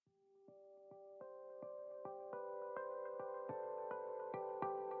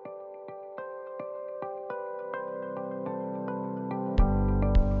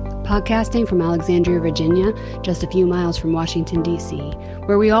podcasting from Alexandria, Virginia, just a few miles from Washington, D.C.,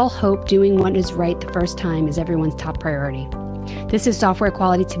 where we all hope doing what is right the first time is everyone's top priority. This is Software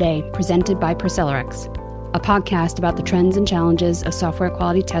Quality Today, presented by Procelerx, a podcast about the trends and challenges of software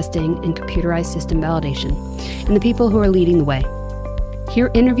quality testing and computerized system validation, and the people who are leading the way. Hear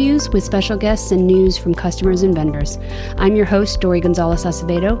interviews with special guests and news from customers and vendors. I'm your host, Dori Gonzalez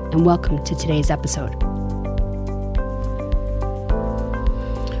Acevedo, and welcome to today's episode.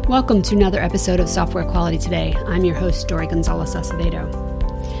 Welcome to another episode of Software Quality Today. I'm your host, Dori Gonzalez Acevedo.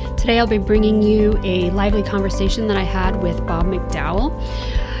 Today I'll be bringing you a lively conversation that I had with Bob McDowell.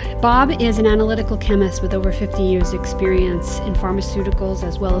 Bob is an analytical chemist with over 50 years' experience in pharmaceuticals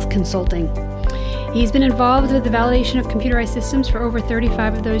as well as consulting. He's been involved with the validation of computerized systems for over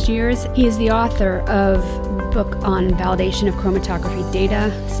 35 of those years. He is the author of a book on validation of chromatography data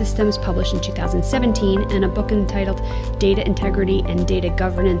systems published in 2017 and a book entitled Data Integrity and Data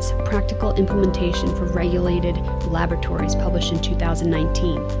Governance, Practical Implementation for Regulated Laboratories published in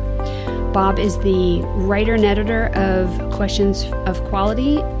 2019. Bob is the writer and editor of Questions of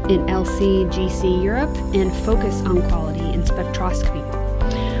Quality in LC/GC Europe and Focus on Quality in Spectroscopy.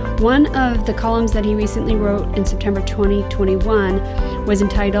 One of the columns that he recently wrote in September 2021 was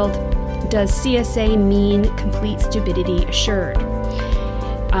entitled, Does CSA Mean Complete Stupidity Assured?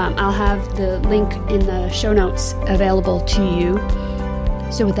 I'll have the link in the show notes available to you.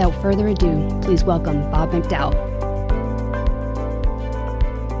 So without further ado, please welcome Bob McDowell.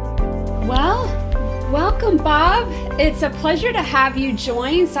 Well, welcome, Bob. It's a pleasure to have you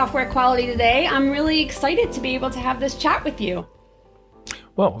join Software Quality Today. I'm really excited to be able to have this chat with you.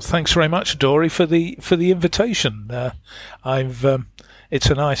 Well, thanks very much, Dori, for the invitation. It's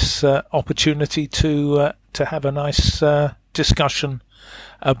a nice opportunity to have a nice discussion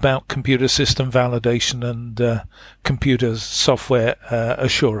about computer system validation and computer software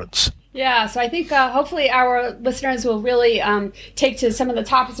assurance. Yeah, so I think hopefully our listeners will really take to some of the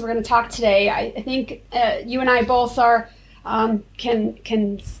topics we're going to talk today. I think you and I both are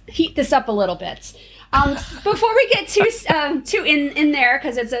can heat this up a little bit. Before we get too in there,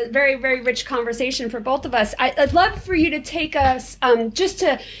 because it's a very, very rich conversation for both of us, I'd love for you to take us, just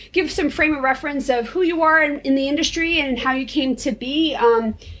to give some frame of reference of who you are in the industry and how you came to be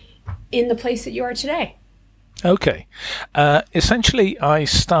in the place that you are today. Okay. Essentially, I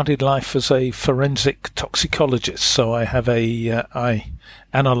started life as a forensic toxicologist, so I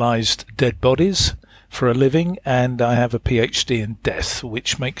analysed dead bodies for a living, and I have a PhD in death,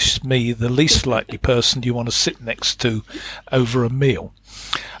 which makes me the least likely person you want to sit next to over a meal.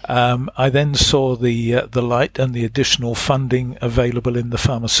 I then saw the light and the additional funding available in the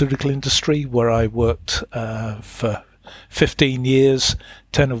pharmaceutical industry, where I worked for 15 years,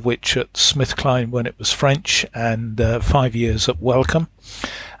 10 of which at SmithKline when it was French, and 5 years at Wellcome.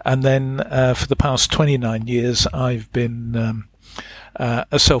 And then for the past 29 years, I've been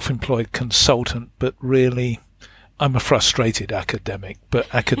a self-employed consultant, but really I'm a frustrated academic, but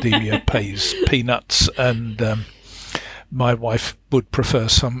academia pays peanuts, and my wife would prefer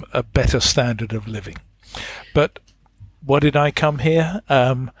a better standard of living. But what did I come here?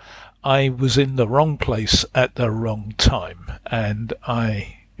 I was in the wrong place at the wrong time, and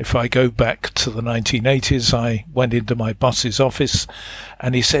if I go back to the 1980s, I went into my boss's office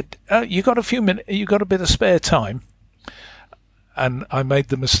and he said, you got a bit of spare time? And I made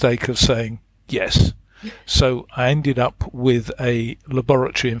the mistake of saying yes. So I ended up with a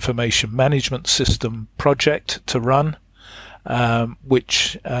laboratory information management system project to run,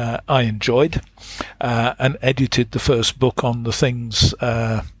 which I enjoyed, and edited the first book on the things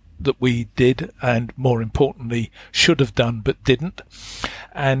that we did and, more importantly, should have done but didn't.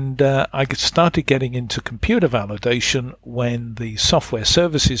 And I started getting into computer validation when the software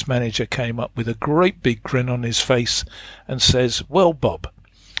services manager came up with a great big grin on his face and says, well, Bob,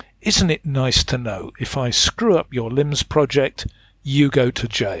 isn't it nice to know if I screw up your LIMS project, you go to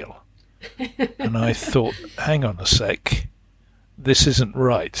jail? And I thought, hang on a sec, this isn't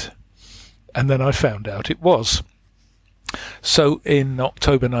right. And then I found out it was. So in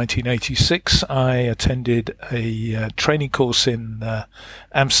October 1986, I attended a training course in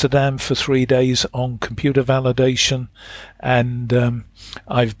Amsterdam for 3 days on computer validation, and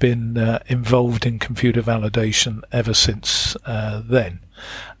I've been involved in computer validation ever since then.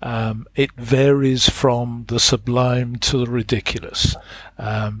 It varies from the sublime to the ridiculous,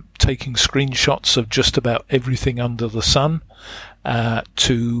 taking screenshots of just about everything under the sun,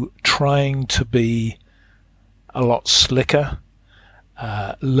 to trying to be a lot slicker,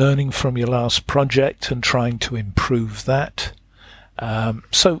 learning from your last project and trying to improve that.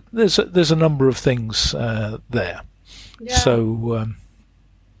 So there's a number of things there. Yeah. So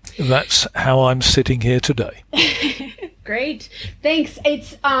That's how I'm sitting here today. Great. Thanks.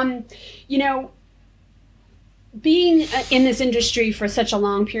 It's, being in this industry for such a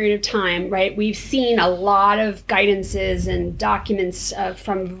long period of time, right, we've seen a lot of guidances and documents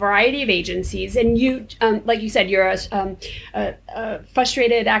from a variety of agencies. And you, like you said, you're a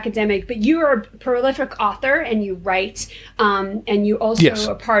frustrated academic, but you are a prolific author and you write, and you also Yes.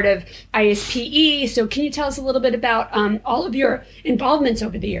 are part of ISPE. So can you tell us a little bit about all of your involvements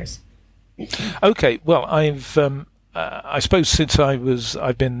over the years? Okay, well, I suppose since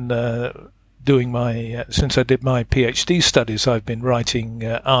I've been doing since I did my PhD studies, I've been writing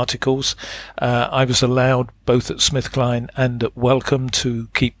articles. I was allowed both at SmithKline and at Wellcome to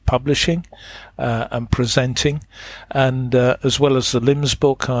keep publishing and presenting, and as well as the LIMS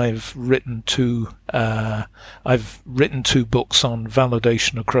book, I've written two books on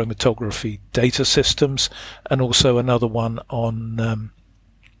validation of chromatography data systems, and also another one on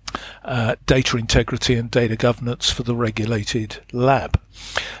data integrity and data governance for the regulated lab.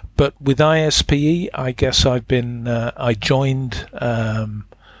 But with ISPE, I guess I joined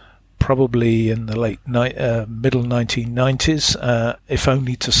probably in the middle 1990s, if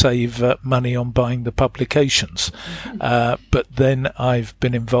only to save money on buying the publications. But then I've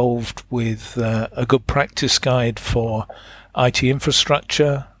been involved with a good practice guide for IT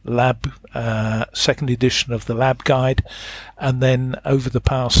infrastructure, lab, second edition of the lab guide, and then over the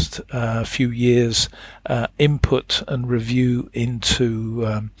past few years, input and review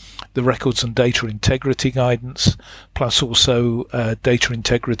into the records and data integrity guidance, plus also data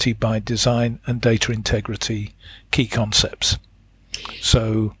integrity by design and data integrity key concepts.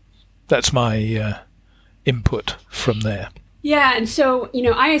 So that's my input from there. Yeah, and so,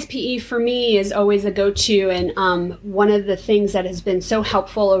 ISPE for me is always a go-to, and one of the things that has been so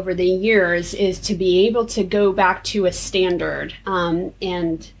helpful over the years is to be able to go back to a standard,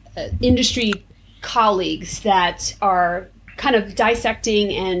 and industry colleagues that are kind of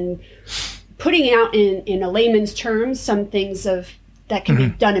dissecting and putting out in a layman's terms some things that can be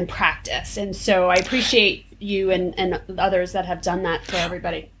done in practice. And so I appreciate you and others that have done that for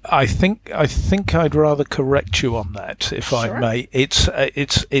everybody. I think I'd rather correct you on that, if I may. It's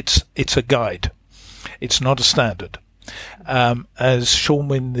a guide. It's not a standard. As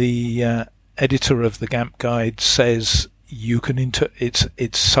Shulman, the editor of the GAMP guide, says, you can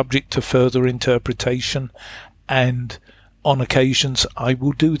it's subject to further interpretation, and on occasions I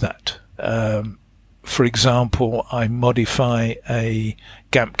will do that. For example, I modify a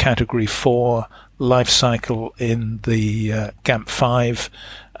GAMP Category 4 life cycle in the GAMP 5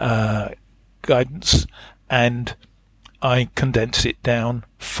 guidance, and I condense it down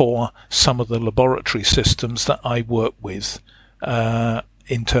for some of the laboratory systems that I work with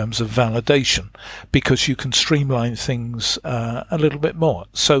in terms of validation, because you can streamline things a little bit more.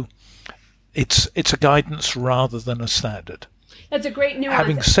 So it's a guidance rather than a standard. That's a great nuance.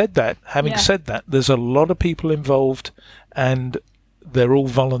 Having said that, there's a lot of people involved, and they're all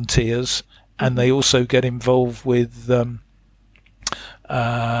volunteers, and they also get involved with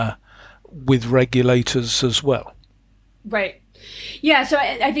regulators as well. Right. Yeah, so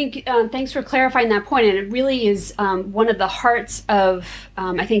I think thanks for clarifying that point, and it really is one of the hearts of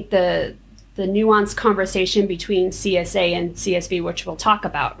I think the nuanced conversation between CSA and CSV, which we'll talk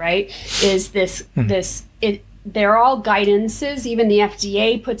about. Right? Is this they're all guidances. Even the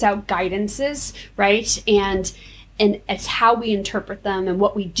FDA puts out guidances, right? And it's how we interpret them and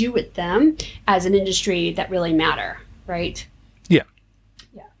what we do with them as an industry that really matter, right? Yeah.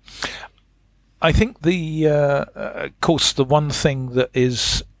 Yeah. I think of course, the one thing that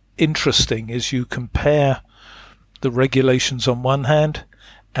is interesting is you compare the regulations on one hand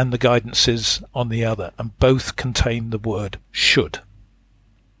and the guidances on the other, and both contain the word should.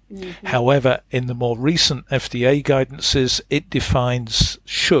 Mm-hmm. However, in the more recent FDA guidances, it defines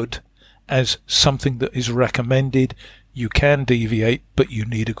should as something that is recommended. You can deviate, but you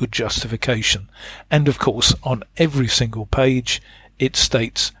need a good justification. And of course, on every single page, it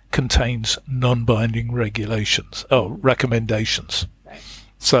states contains non-binding recommendations. Right.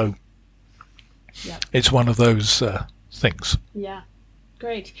 So it's one of those things. Yeah.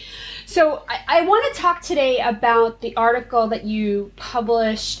 Great. So I want to talk today about the article that you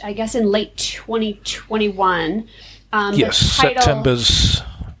published, I guess, in late 2021. Yes, September's...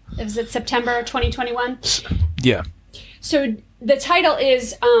 Is it September 2021? Yeah. So the title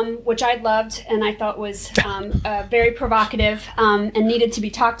is, which I loved and I thought was very provocative and needed to be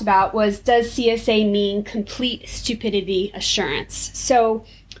talked about, was, does CSA mean complete stupidity assurance? So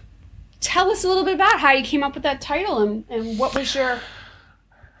tell us a little bit about how you came up with that title and what was your...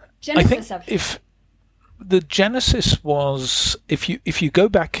 I think the genesis was, if you go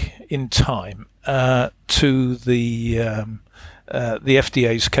back in time to the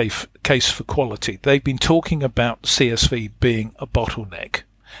FDA's case for quality, they've been talking about CSV being a bottleneck.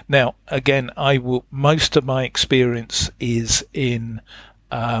 Now, again, most of my experience is in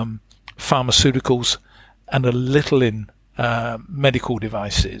pharmaceuticals and a little in medical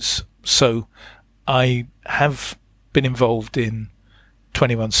devices. So I have been involved in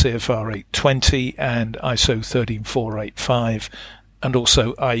 21 CFR 820 and ISO 13485 and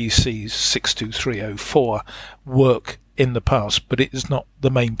also IEC 62304 work in the past, but it is not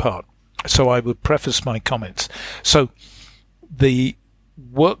the main part. So I would preface my comments. So the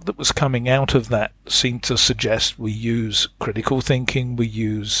work that was coming out of that seemed to suggest we use critical thinking, we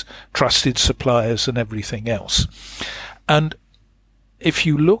use trusted suppliers and everything else. And if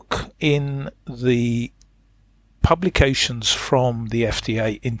you look in the publications from the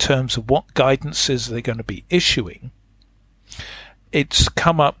FDA in terms of what guidances they're going to be issuing, it's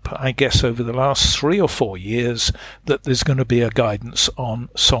come up, I guess, over the last 3 or 4 years that there's going to be a guidance on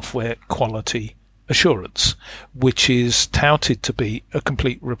software quality assurance, which is touted to be a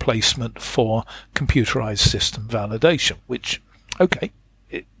complete replacement for computerized system validation, which, okay,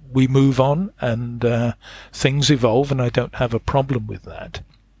 we move on and things evolve, and I don't have a problem with that.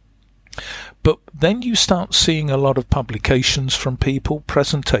 But then you start seeing a lot of publications from people,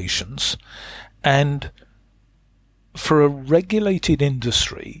 presentations, and for a regulated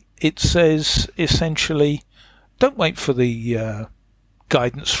industry, it says essentially, don't wait for the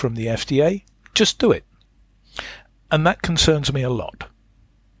guidance from the FDA, just do it. And that concerns me a lot.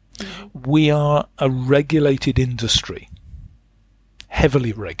 We are a regulated industry,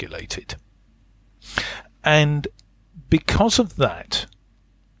 heavily regulated. And because of that,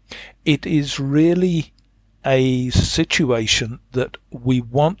 it is really a situation that we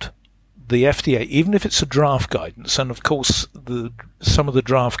want the FDA, even if it's a draft guidance, and of course some of the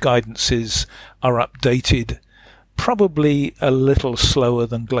draft guidances are updated probably a little slower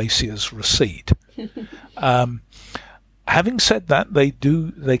than glaciers recede. Having said that,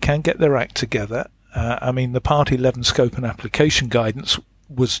 they can get their act together. I mean, the Part 11 scope and application guidance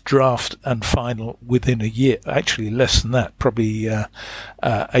was draft and final within a year, actually less than that, probably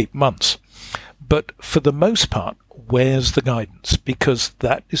 8 months. But for the most part, where's the guidance? Because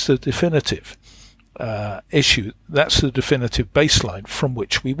that is the definitive issue. That's the definitive baseline from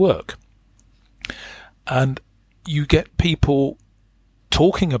which we work. And you get people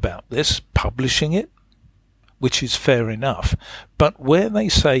talking about this, publishing it, which is fair enough. But where they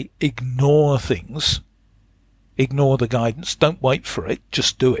say ignore things, ignore the guidance, don't wait for it,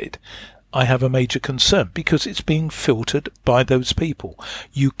 just do it, I have a major concern because it's being filtered by those people.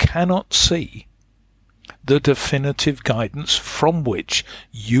 You cannot see the definitive guidance from which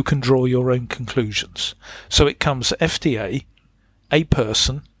you can draw your own conclusions. So it comes FDA, a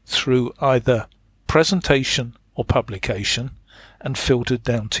person, through either presentation or publication, and filtered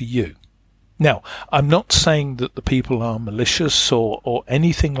down to you. Now, I'm not saying that the people are malicious or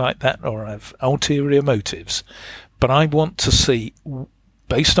anything like that or have ulterior motives, but I want to see,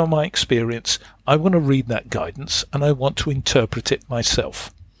 based on my experience, I want to read that guidance and I want to interpret it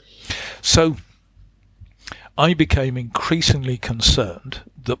myself. So I became increasingly concerned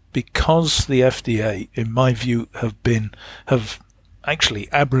that because the FDA, in my view, have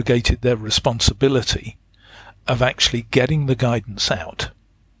actually abrogated their responsibility of actually getting the guidance out,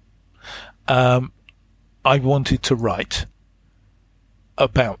 I wanted to write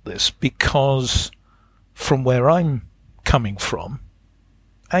about this because from where I'm coming from,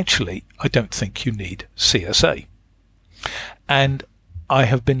 actually, I don't think you need CSA. And I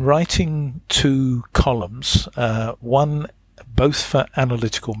have been writing 2 columns, one both for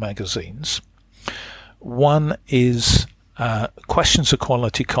analytical magazines. One is Questions of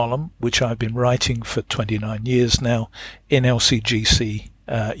Quality column, which I've been writing for 29 years now in LCGC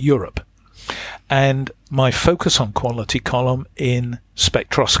Europe. And my Focus on Quality column in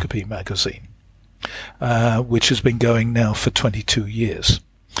Spectroscopy magazine, which has been going now for 22 years.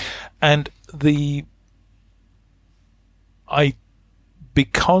 And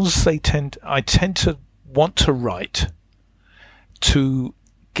because I tend to want to write to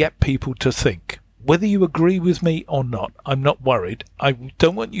get people to think. Whether you agree with me or not, I'm not worried. I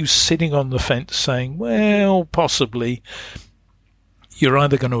don't want you sitting on the fence saying, well, possibly. You're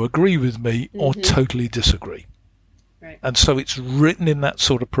either going to agree with me or totally disagree. Right. And so it's written in that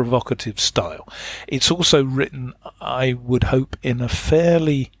sort of provocative style. It's also written, I would hope, in a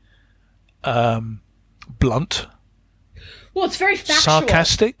fairly blunt, well, it's very factual.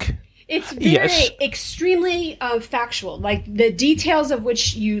 Sarcastic. It's very extremely factual, like the details of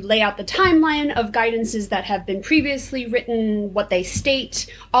which you lay out the timeline of guidances that have been previously written, what they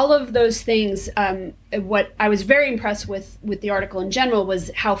state, all of those things. What I was very impressed with the article in general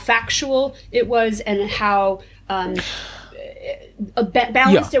was how factual it was and how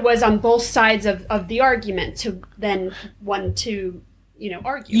balanced it was on both sides of the argument to then one to,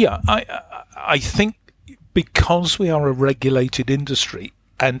 argue. Yeah, I think because we are a regulated industry,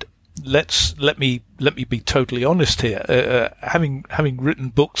 and let me be totally honest here. Having written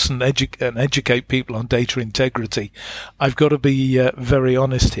books and educate people on data integrity, I've got to be very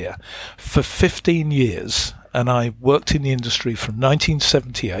honest here. For 15 years, and I worked in the industry from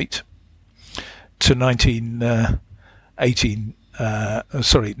 1978 to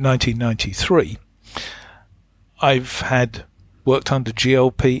 1993. I've worked under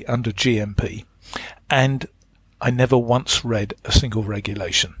GLP, under GMP, and I never once read a single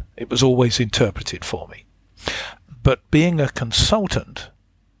regulation. It was always interpreted for me. But being a consultant,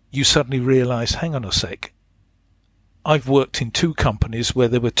 you suddenly realize, hang on a sec, I've worked in two companies where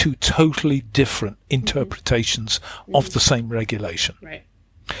there were two totally different interpretations of the same regulation. Right.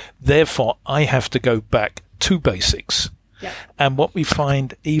 Therefore, I have to go back to basics. Yep. And what we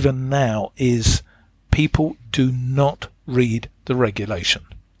find even now is people do not read the regulation.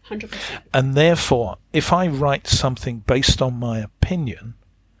 100%. And therefore, if I write something based on my opinion,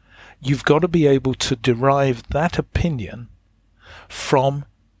 you've got to be able to derive that opinion from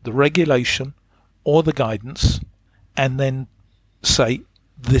the regulation or the guidance and then say,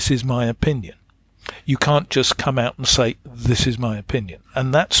 this is my opinion. You can't just come out and say, this is my opinion.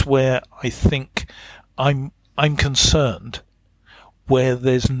 And that's where I think I'm concerned, where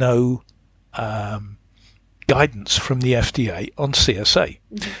there's no guidance from the FDA on CSA.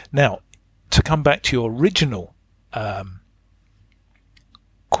 Mm-hmm. Now, to come back to your original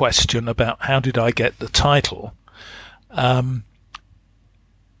question about how did I get the title,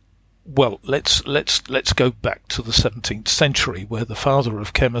 well, let's go back to the 17th century, where the father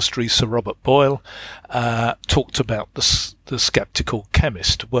of chemistry, Sir Robert Boyle, talked about the skeptical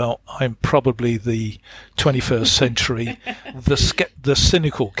chemist. Well, I'm probably the 21st century, the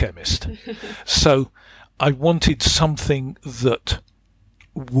cynical chemist. So I wanted something that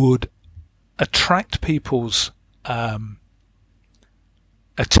would attract people's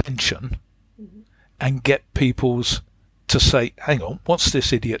attention and get people's to say, hang on, what's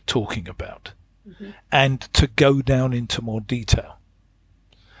this idiot talking about? And to go down into more detail.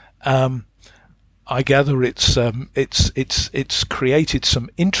 I gather it's created some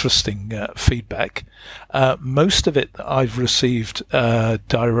interesting feedback. Most of it that I've received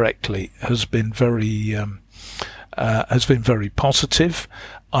directly has been very positive.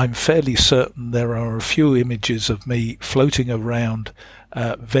 I'm fairly certain there are a few images of me floating around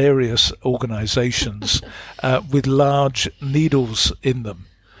various organizations with large needles in them.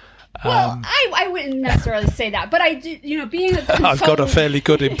 Well, I wouldn't necessarily say that, but I do, being a consultant... I've got a fairly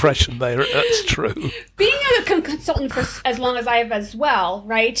good impression there, that's true. Being a consultant for as long as I have as well,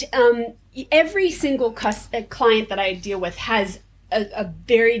 right, every single client that I deal with has a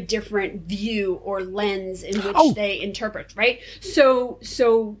very different view or lens in which they interpret, right? So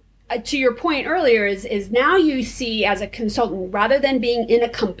to your point earlier is now you see as a consultant, rather than being in a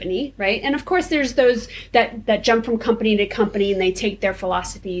company, right? And of course there's those that jump from company to company and they take their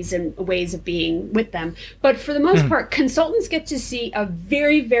philosophies and ways of being with them. But for the most part, consultants get to see a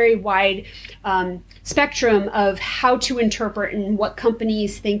very, very wide spectrum of how to interpret and what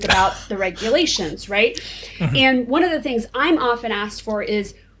companies think about the regulations, right? And one of the things I'm often asked for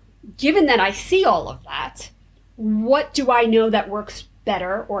is, given that I see all of that, what do I know that works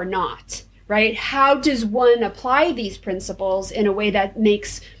better or not, right? How does one apply these principles in a way that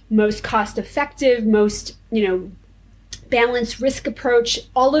makes most cost effective, most, balanced risk approach,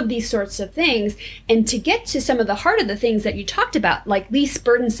 all of these sorts of things. And to get to some of the heart of the things that you talked about, like least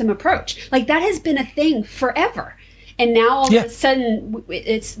burdensome approach, like that has been a thing forever. And now all of a sudden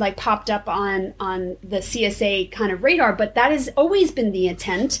it's like popped up on the CSA kind of radar, but that has always been the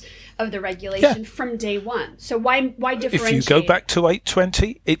intent of the regulation from day one. So why differentiate? If you go back to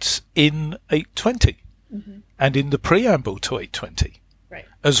 820, it's in 820 and in the preamble to 820, right,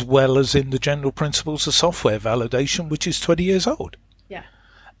 as well as in the general principles of software validation, which is 20 years old. Yeah.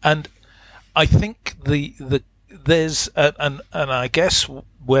 And I think there's and I guess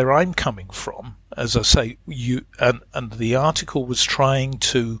where I'm coming from, as I say, and the article was trying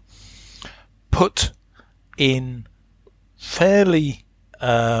to put in fairly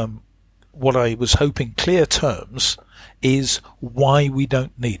what I was hoping clear terms is why we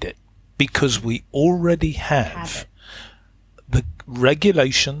don't need it, because we already have the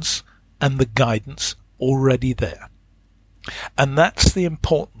regulations and the guidance already there. And that's the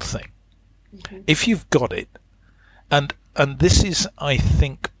important thing. If you've got it, and this is, I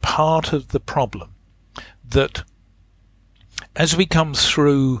think, part of the problem, that as we come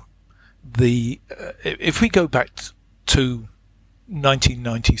through if we go back to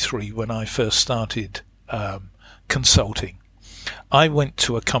 1993 when I first started consulting, I went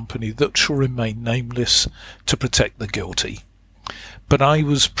to a company that shall remain nameless to protect the guilty, but I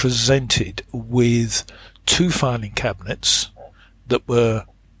was presented with 2 filing cabinets that were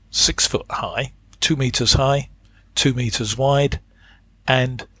 6 foot high, 2 meters high, 2 meters wide,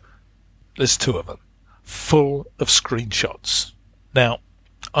 and there's 2 of them, full of screenshots. Now,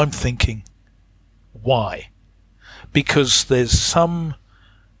 I'm thinking, why? Because there's some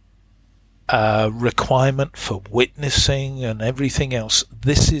requirement for witnessing and everything else.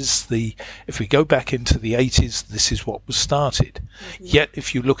 If we go back into the 80s, this is what was started. Yet,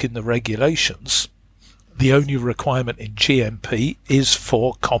 if you look in the regulations, the only requirement in GMP is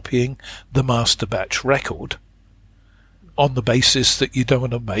for copying the master batch record on the basis that you don't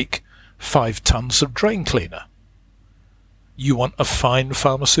want to make 5 tons of drain cleaner. You want a fine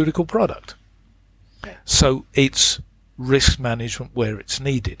pharmaceutical product. Right. So it's risk management where it's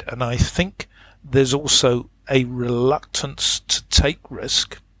needed. And I think there's also a reluctance to take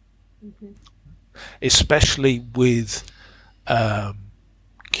risk, especially with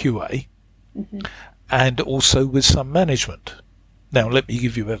QA, and also with some management. Now, let me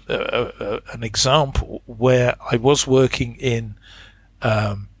give you an example where I was working in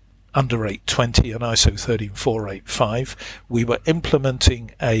under 820 and ISO 13485. We were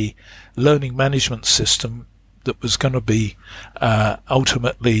implementing a learning management system that was going to be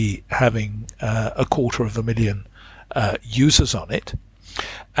ultimately having 250,000 users on it.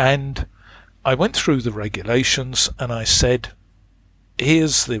 And I went through the regulations and I said,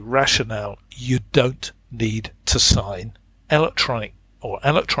 here's the rationale. You don't need to sign electronically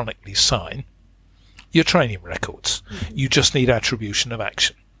sign your training records. You just need attribution of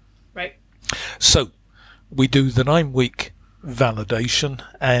action. Right. So we do the 9-week validation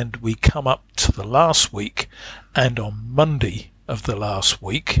and we come up to the last week, and on Monday of the last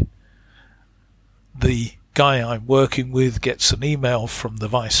week, the guy I'm working with gets an email from the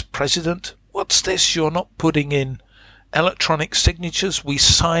vice president. What's this? You're not putting in electronic signatures? We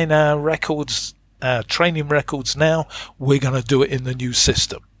sign our records, our training records now. We're going to do it in the new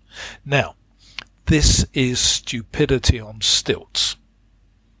system. Now, this is stupidity on stilts.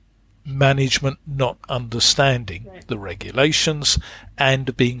 Management not understanding the regulations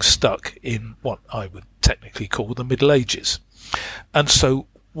and being stuck in what I would technically call the Middle Ages. And so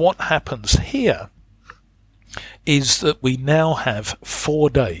what happens here is that we now have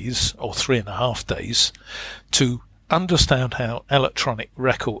 4 days or 3.5 days to understand how electronic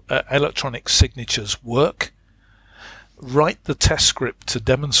signatures work, write the test script to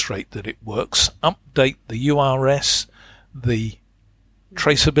demonstrate that it works, update the URS, the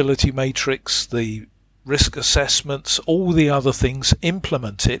traceability matrix, the risk assessments, all the other things,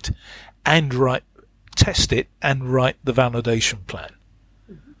 implement it and test it and write the validation plan.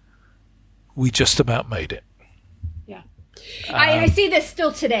 We just about made it. Yeah. I see this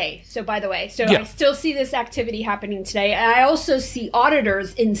still today. So by the way, I still see this activity happening today. And I also see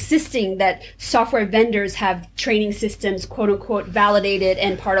auditors insisting that software vendors have training systems, quote unquote, validated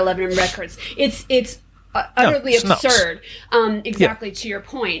and Part 11 records. It's utterly absurd. Exactly to your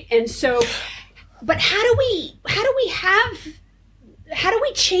point. And so, but how do we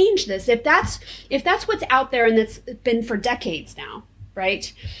change this? If that's what's out there and that's been for decades now,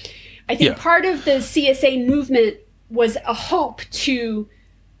 right? I think part of the CSA movement was a hope to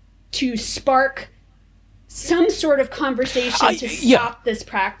spark some sort of conversation to stop this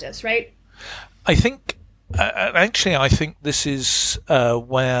practice, right? I think, I think this is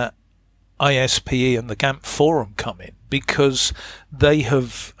where ISPE and the GAMP Forum come in, because they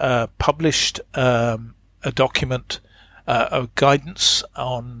have published a document, a guidance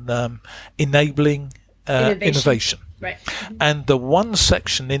on enabling innovation. Right. And the one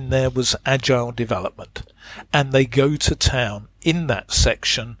section in there was agile development. And they go to town in that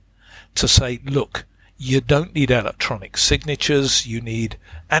section to say, look, you don't need electronic signatures, you need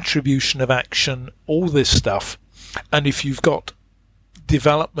attribution of action, all this stuff. And if you've got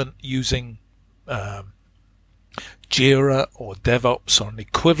development using Jira or DevOps or an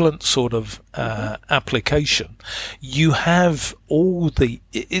equivalent sort of application, you have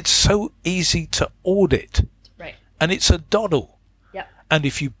it's so easy to audit. Right. And it's a doddle. Yep. And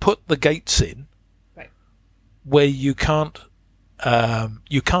if you put the gates in where you can't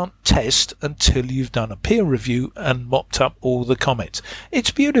test until you've done a peer review and mopped up all the comments, it's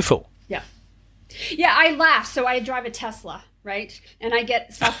beautiful. Yeah. Yeah, I laugh. So I drive a Tesla, right? And I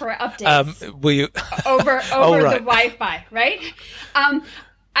get software updates Were you over right. the Wi-Fi, right?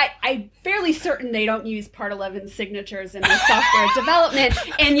 I'm fairly certain they don't use Part 11 signatures in their software development,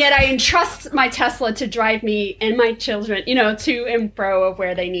 and yet I entrust my Tesla to drive me and my children, to and fro of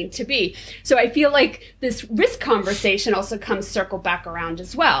where they need to be. So I feel like this risk conversation also comes circle back around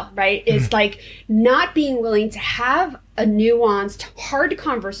as well, right? It's like not being willing to have a nuanced, hard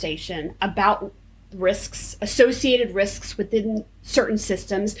conversation about risks, associated risks within certain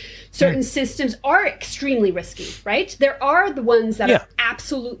systems. Certain systems are extremely risky, right? There are the ones that are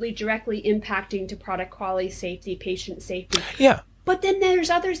absolutely directly impacting to product quality, safety, patient safety. Yeah. But then there's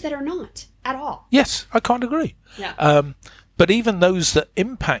others that are not at all. Yes, I can't agree. Yeah. But even those that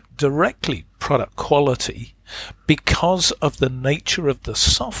impact directly product quality, because of the nature of the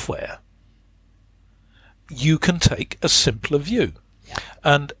software, you can take a simpler view. Yeah.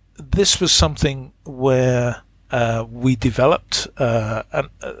 And this was something where we developed an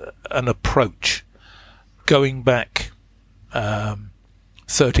approach going back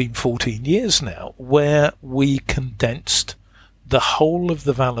 13, 14 years now, where we condensed the whole of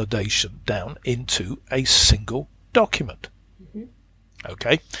the validation down into a single document.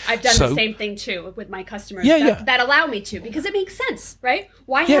 Okay. I've done the same thing too with my customers that allow me to, because it makes sense, right?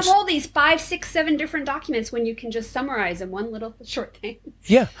 Why have all these 5, 6, 7 different documents when you can just summarize in one little short thing?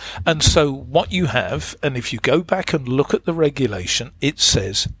 Yeah. And so what you have, and if you go back and look at the regulation, it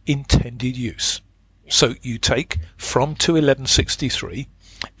says intended use. Yeah. So you take from 21163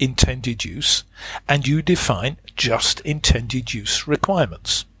 intended use, and you define just intended use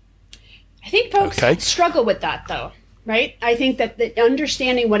requirements. I think folks struggle with that though. Right? I think that the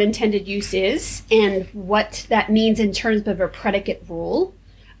understanding what intended use is and what that means in terms of a predicate rule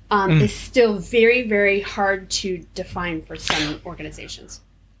is still very, very hard to define for some organizations.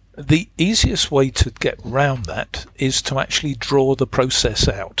 The easiest way to get around that is to actually draw the process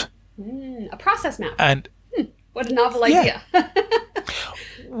out. A process map. And what a novel idea.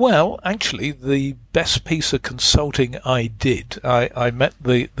 Well, actually, the best piece of consulting I did, I met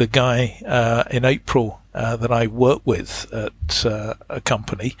the guy in April that I work with at a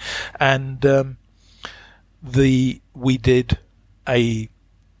company, and we did a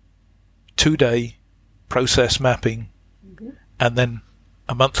 2-day process mapping, and then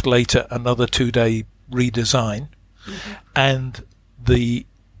a month later another 2-day redesign, and the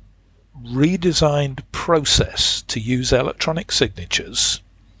redesigned process to use electronic signatures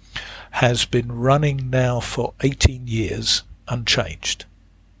has been running now for 18 years unchanged.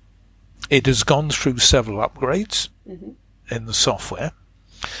 It has gone through several upgrades in the software,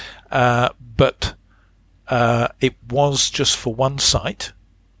 but it was just for one site.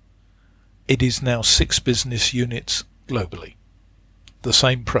 It is now 6 business units globally. The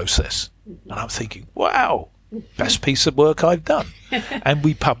same process. And I'm thinking, wow, best piece of work I've done. And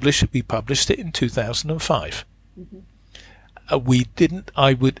we published it in 2005. If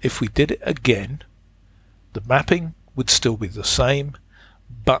we did it again, the mapping would still be the same,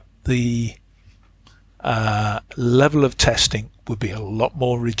 but the level of testing would be a lot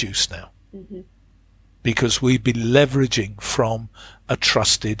more reduced now, because we'd be leveraging from a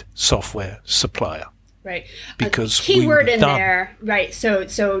trusted software supplier. Right. Because keyword in there, right? So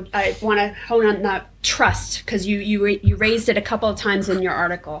I want to hone on that trust, because you raised it a couple of times in your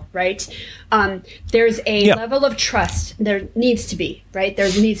article, right? There's a level of trust. There needs to be, right? There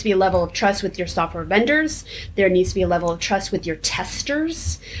needs to be a level of trust with your software vendors. There needs to be a level of trust with your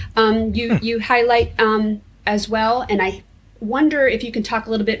testers. You highlight as well, and I wonder if you can talk a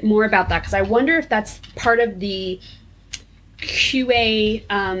little bit more about that, because I wonder if that's part of the QA.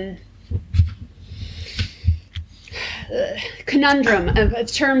 Conundrum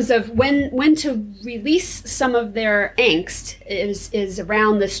of terms of when to release some of their angst is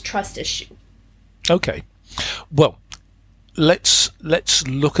around this trust issue. Okay, well, let's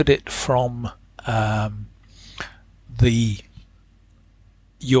look at it from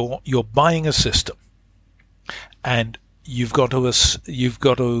you're buying a system, and you've got to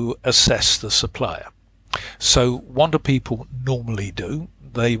assess the supplier. So what do people normally do?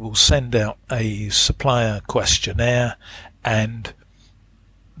 They will send out a supplier questionnaire, and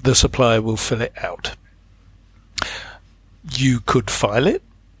the supplier will fill it out. You could file it.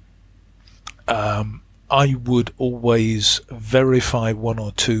 I would always verify 1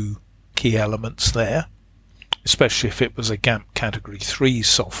 or 2 key elements there, especially if it was a GAMP Category 3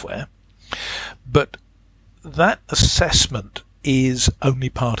 software. But that assessment is only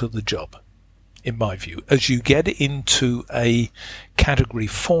part of the job, in my view. As you get into a Category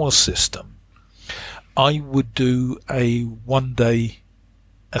 4 system, I would do a 1-day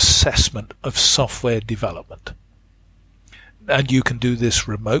assessment of software development. And you can do this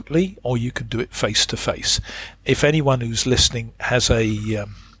remotely, or you can do it face to face. If anyone who's listening has a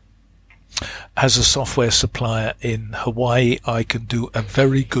software supplier in Hawaii, I can do a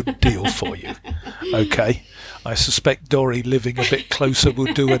very good deal for you. Okay, I suspect Dory, living a bit closer,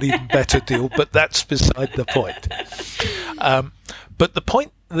 will do an even better deal, but that's beside the point. But the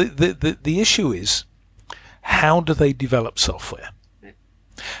point, the issue is, how do they develop software?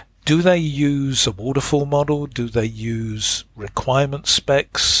 Do they use a waterfall model? Do they use requirement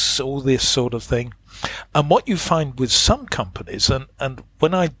specs? All this sort of thing. And what you find with some companies, and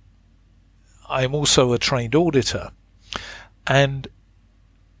when I'm also a trained auditor, and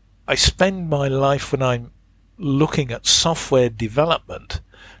I spend my life when I'm looking at software development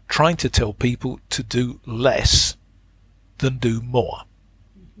trying to tell people to do less than do more.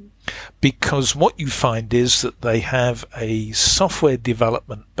 Because what you find is that they have a software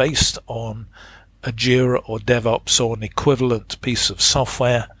development based on a Jira or DevOps or an equivalent piece of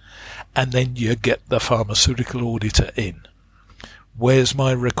software, and then you get the pharmaceutical auditor in. Where's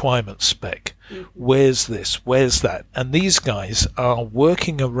my requirement spec? Where's this? Where's that? And these guys are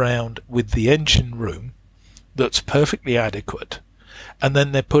working around with the engine room that's perfectly adequate, and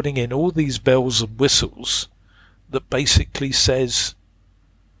then they're putting in all these bells and whistles that basically says,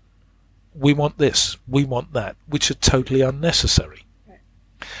 we want this, we want that, which are totally unnecessary. Right.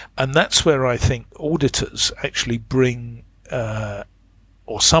 And that's where I think auditors actually bring,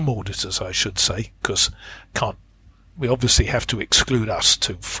 or some auditors I should say, because we obviously have to exclude us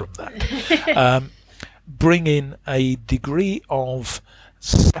too from that, bring in a degree of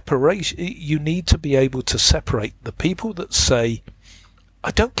separation. You need to be able to separate the people that say,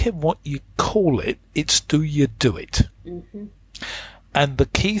 I don't care what you call it, it's do you do it? Mm-hmm. And the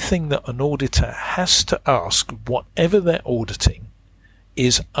key thing that an auditor has to ask, whatever they're auditing,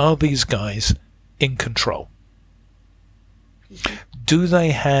 is, are these guys in control?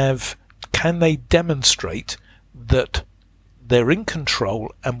 Can they demonstrate that they're in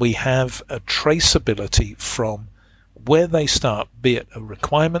control and we have a traceability from where they start, be it a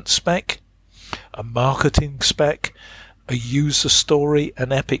requirement spec, a marketing spec, a user story,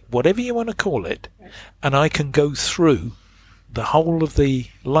 an epic, whatever you want to call it, and I can go through the whole of the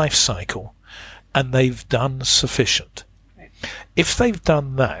life cycle, and they've done sufficient. Right. If they've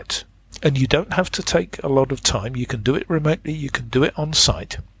done that, and you don't have to take a lot of time, you can do it remotely, you can do it on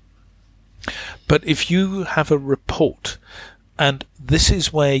site. But if you have a report, and this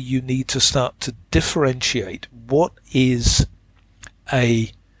is where you need to start to differentiate what is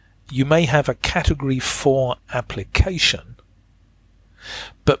you may have a category 4 application,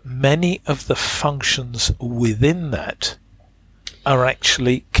 but many of the functions within that are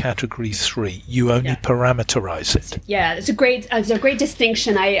actually category 3. You only parameterize it. Yeah, it's a great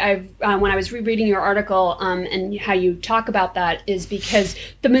distinction. I when I was rereading your article and how you talk about that, is because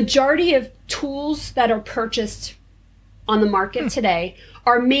the majority of tools that are purchased on the market today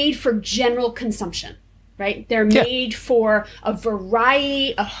are made for general consumption. Right? They're made for a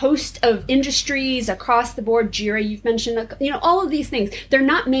variety, a host of industries across the board. Jira, you've mentioned, all of these things. They're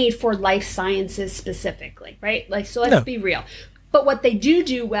not made for life sciences specifically, right? So let's be real. But what they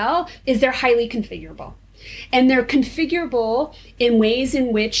do well is they're highly configurable. And they're configurable in ways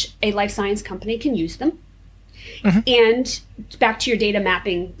in which a life science company can use them. Mm-hmm. And back to your data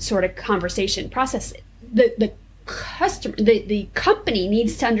mapping sort of conversation process, the customer, the company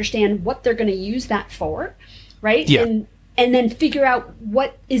needs to understand what they're going to use that for, right? Yeah. And then figure out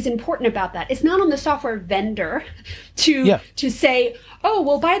what is important about that. It's not on the software vendor to say, oh,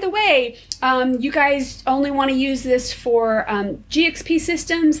 well, by the way, you guys only want to use this for GXP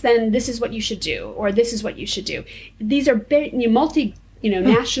systems, then this is what you should do, or this is what you should do. These are big,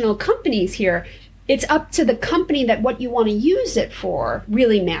 national companies here. It's up to the company that what you want to use it for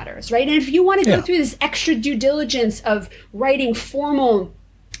really matters, right? And if you want to go through this extra due diligence of writing formal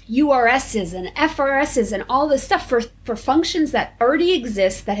URSs and FRSs and all this stuff for functions that already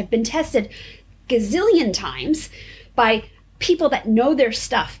exist, that have been tested gazillion times by people that know their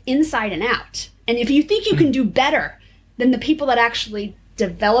stuff inside and out. And if you think you can do better than the people that actually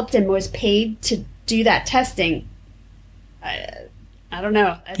developed and was paid to do that testing, I don't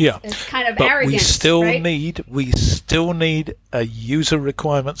know. It's kind of arrogant. We still need a user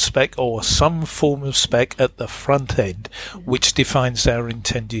requirement spec or some form of spec at the front end, which defines our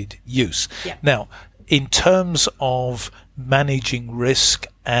intended use. Yeah. Now, in terms of managing risk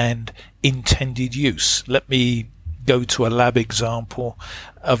and intended use, let me go to a lab example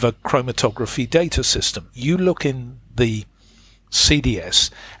of a chromatography data system. You look in the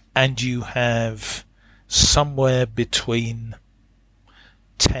CDS and you have somewhere between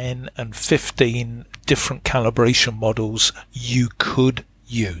 10 and 15 different calibration models you could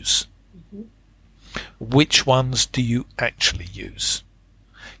use. Which ones do you actually use?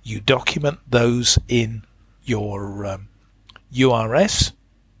 You document those in your URS,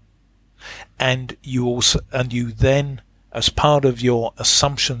 and you then, as part of your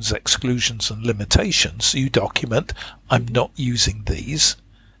assumptions, exclusions, and limitations, you document, I'm not using these,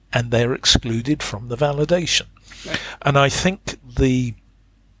 and they're excluded from the validation. Right. And I think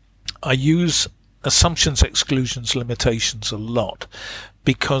I use assumptions, exclusions, limitations a lot,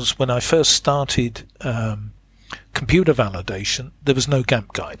 because when I first started computer validation, there was no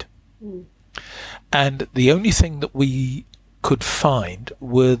GAMP guide. And the only thing that we could find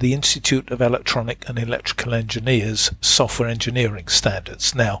were the Institute of Electronic and Electrical Engineers software engineering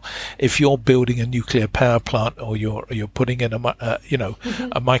standards. Now, if you're building a nuclear power plant, or you're putting in a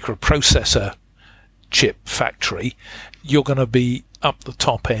microprocessor chip factory, you're going to be up the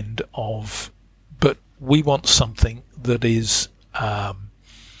top end of. But we want something that is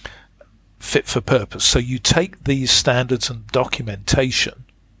fit for purpose. So you take these standards and documentation,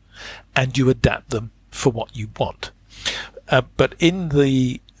 and you adapt them for what you want. But in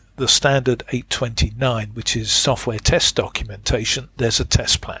the standard 829, which is software test documentation, there's a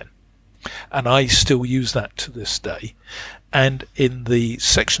test plan. And I still use that to this day. And in the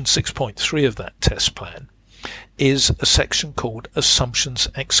section 6.3 of that test plan is a section called Assumptions,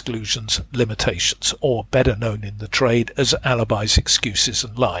 Exclusions, Limitations, or better known in the trade as alibis, excuses,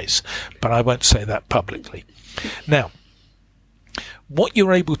 and lies. But I won't say that publicly. Now, what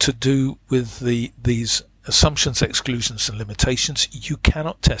you're able to do with these assumptions, exclusions, and limitations, you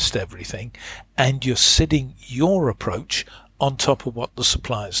cannot test everything, and you're sitting your approach on top of what the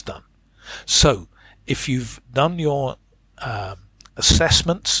supplier's done. So if you've done your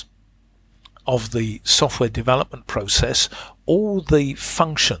assessments of the software development process, all the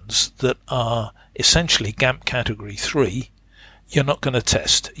functions that are essentially GAMP category 3, you're not going to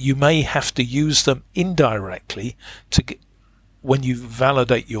test. You may have to use them indirectly when you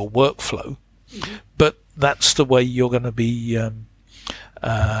validate your workflow, but that's the way you're going to be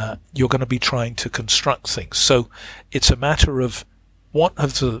trying to construct things. So it's a matter of what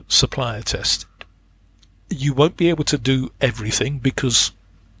have the supplier tested. You won't be able to do everything because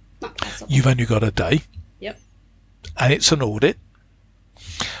you've only got a day. Yep. And it's an audit.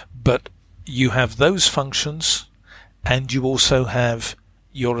 But you have those functions, and you also have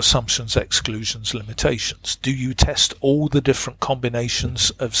your assumptions, exclusions, limitations. Do you test all the different combinations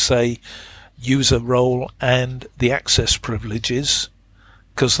of, say, user role and the access privileges?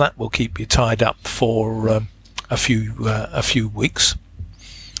 Because that will keep you tied up for a few weeks.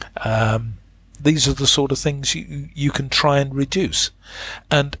 These are the sort of things you can try and reduce.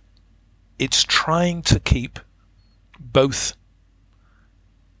 And it's trying to keep both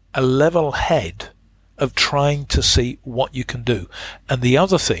a level head of trying to see what you can do. And the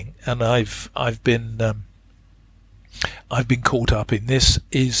other thing, and I've been caught up in this,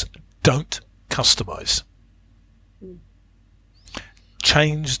 is don't customize.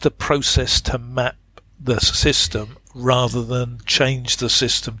 Change the process to map the system rather than change the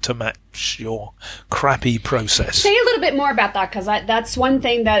system to match your crappy process. Say a little bit more about that, because that's one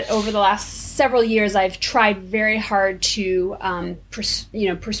thing that over the last several years I've tried very hard to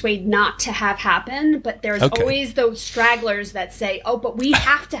persuade not to have happen, but there's always those stragglers that say, oh, but we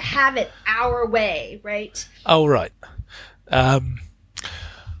have to have it our way, right? Oh, right.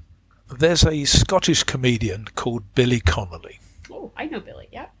 There's a Scottish comedian called Billy Connolly. Oh, I know Billy,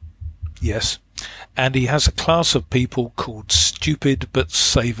 yeah. Yes. And he has a class of people called stupid but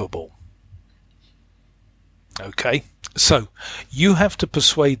savable. Okay, so you have to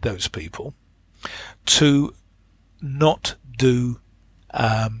persuade those people to not do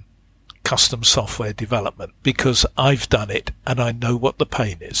custom software development, because I've done it and I know what the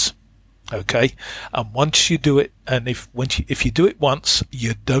pain is. Okay, and once you do it, and if you do it once,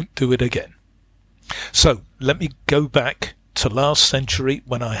 you don't do it again. So let me go back to last century,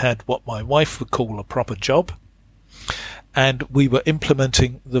 when I had what my wife would call a proper job, and we were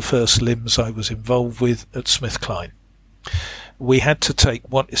implementing the first LIMS I was involved with at SmithKline. We had to take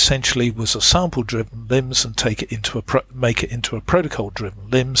what essentially was a sample-driven LIMS and make it into a protocol-driven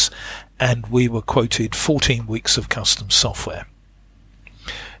LIMS, and we were quoted 14 weeks of custom software.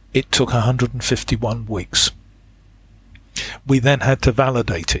 It took 151 weeks. We then had to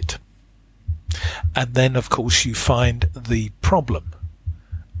validate it. And then, of course, you find the problem.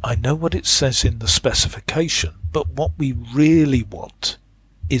 I know what it says in the specification, but what we really want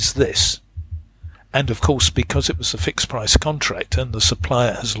is this. And of course, because it was a fixed price contract and the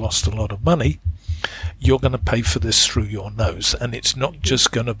supplier has lost a lot of money, you're going to pay for this through your nose. And it's not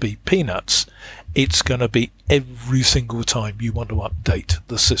just going to be peanuts. It's going to be every single time you want to update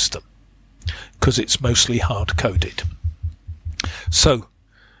the system, because it's mostly hard coded. So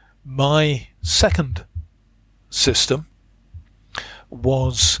my second system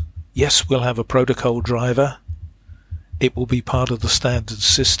was, yes, we'll have a protocol driver. It will be part of the standard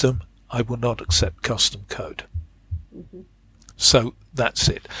system. I will not accept custom code. Mm-hmm. So that's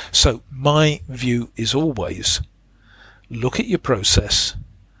it. So my view is always look at your process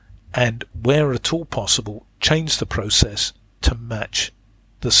and, where at all possible, change the process to match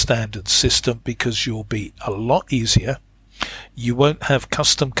the standard system, because you'll be a lot easier. You won't have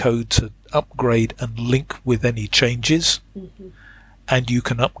custom code to upgrade and link with any changes. Mm-hmm. And you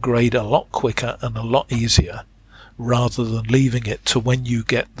can upgrade a lot quicker and a lot easier, rather than leaving it to when you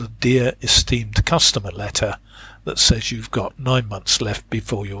get the dear esteemed customer letter that says you've got 9 months left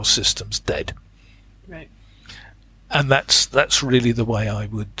before your system's dead. Right. And that's really the way I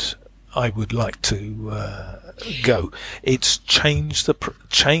would like to go. It's change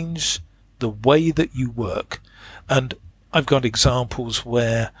the way that you work. And I've got examples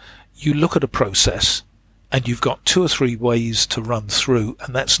where you look at a process and you've got 2 or 3 ways to run through,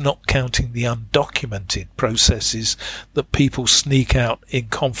 and that's not counting the undocumented processes that people sneak out in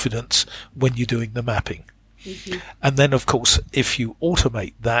confidence when you're doing the mapping. Mm-hmm. And then, of course, if you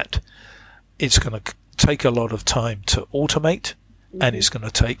automate that, it's going to take a lot of time to automate, mm-hmm. and it's going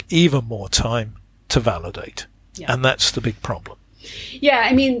to take even more time to validate. Yeah. And that's the big problem. Yeah,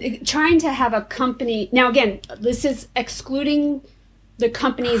 I mean, trying to have a company... Now, again, this is excluding the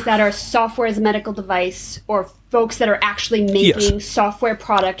companies that are software as a medical device, or folks that are actually making yes. software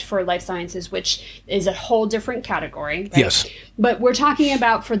product for life sciences, which is a whole different category. Right? Yes. But we're talking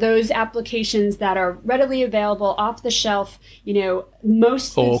about for those applications that are readily available, off the shelf,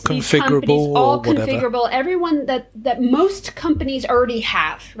 most of these companies, all configurable, everyone that most companies already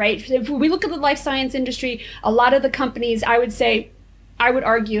have, right? If we look at the life science industry, a lot of the companies, I would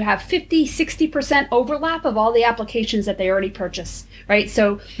argue, have 50-60% overlap of all the applications that they already purchase, right?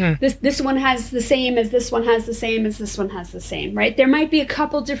 So this one has the same as this one has the same as this one has the same, right? There might be a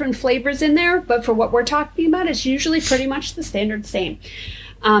couple different flavors in there, but for what we're talking about, it's usually pretty much the standard same.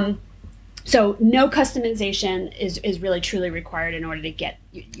 So no customization is really truly required in order to get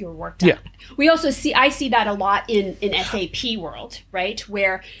your work done. Yeah. We also I see that a lot in SAP world, right?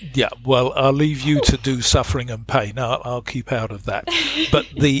 Where well, I'll leave you to do suffering and pain. I'll keep out of that. But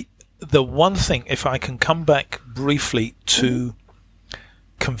the one thing, if I can come back briefly to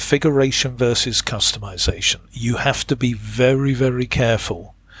configuration versus customization, you have to be very, very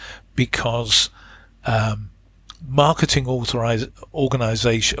careful, because marketing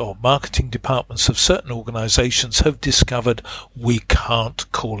organization or marketing departments of certain organizations have discovered we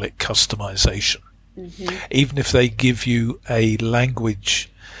can't call it customization. Mm-hmm. Even if they give you a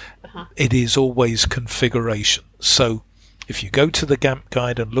language, it is always configuration. So if you go to the GAMP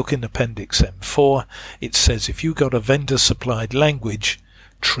guide and look in Appendix M4, it says if you got a vendor supplied language,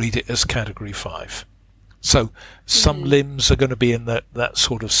 treat it as category 5. So some limbs are going to be in that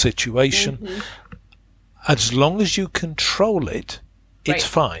sort of situation. Mm-hmm. As long as you control it, it's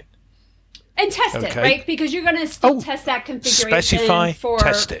fine. And test it, right? Because you're going to still test that configuration. Specify,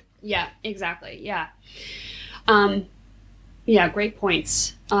 test it. Yeah, exactly. Yeah. Great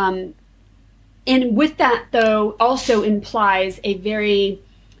points. And with that, though, also implies a very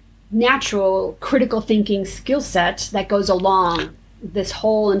natural critical thinking skill set that goes along this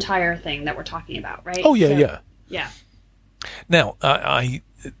whole entire thing that we're talking about, right? Oh, yeah. Now, I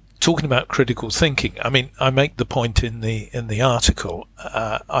talking about critical thinking, I mean, I make the point in the article.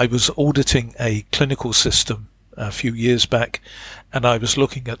 I was auditing a clinical system a few years back, and I was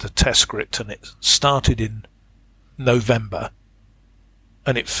looking at the test script, and it started in November,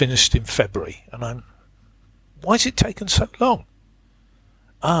 and it finished in February. And why is it taken so long?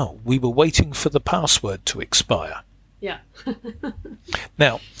 We were waiting for the password to expire. Yeah.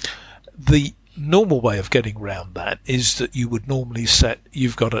 Now, the normal way of getting around that is that you would normally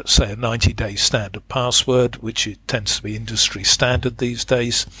you've got a 90-day standard password, which it tends to be industry standard these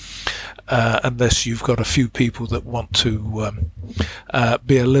days, unless you've got a few people that want to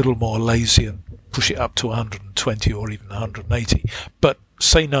be a little more lazy and push it up to 120 or even 180. But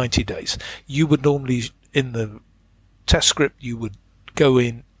say 90 days. You would normally, in the test script, you would go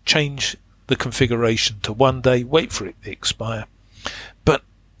in, change the configuration to 1 day, wait for it to expire. But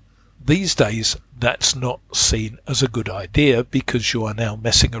These days, that's not seen as a good idea because you are now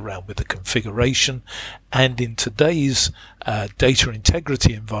messing around with the configuration, and in today's data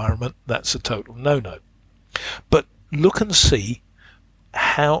integrity environment, that's a total no-no. But look and see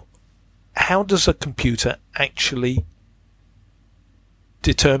how does a computer actually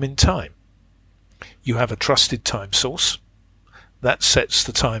determine time. You have a trusted time source that sets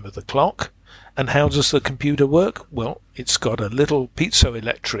the time of the clock. And how does the computer work? Well, it's got a little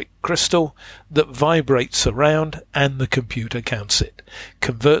piezoelectric crystal that vibrates around, and the computer counts it,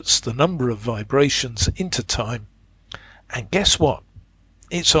 converts the number of vibrations into time, and guess what?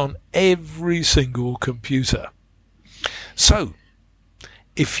 It's on every single computer. So,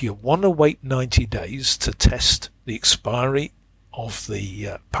 if you want to wait 90 days to test the expiry of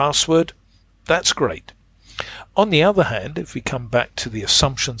the password, that's great. On the other hand, if we come back to the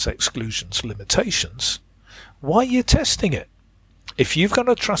assumptions, exclusions, limitations, why are you testing it? If you've got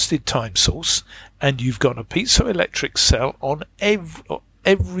a trusted time source and you've got a piezoelectric cell on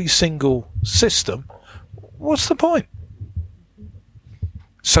every single system, what's the point?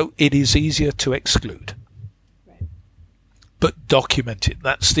 So it is easier to exclude. Right. But document it.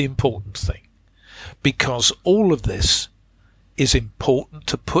 That's the important thing. Because all of this is important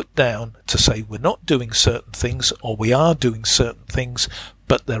to put down to say we're not doing certain things, or we are doing certain things,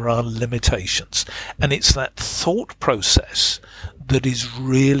 but there are limitations. And it's that thought process that is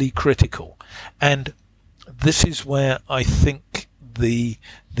really critical. And this is where I think these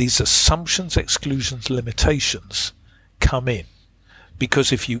assumptions, exclusions, limitations come in.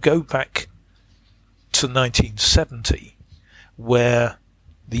 Because if you go back to 1970, where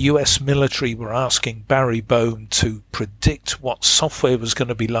the US military were asking Barry Boehm to predict what software was going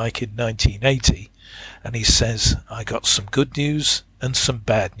to be like in 1980, and he says, I got some good news and some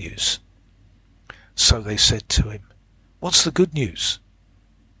bad news. So they said to him, what's the good news?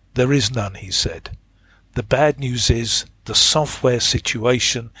 There is none, he said. The bad news is the software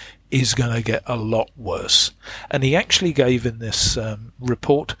situation is going to get a lot worse. And he actually gave in this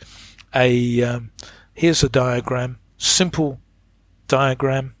report here's a diagram, simple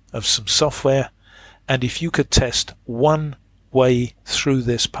diagram of some software, and if you could test one way through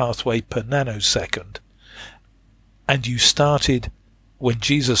this pathway per nanosecond, and you started when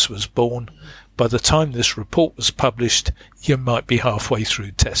Jesus was born, by the time this report was published, you might be halfway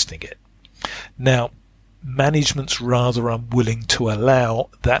through testing it. Now, management's rather unwilling to allow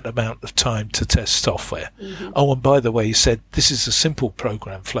that amount of time to test software. Mm-hmm. Oh, and by the way, he said, this is a simple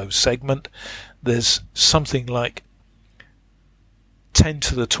program flow segment. There's something like 10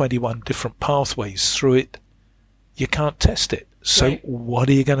 to the 21 different pathways through it. You can't test it. So right. What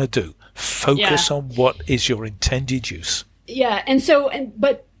are you going to do? Focus on what is your intended use. Yeah.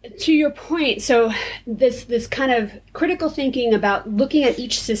 But to your point, so this kind of critical thinking about looking at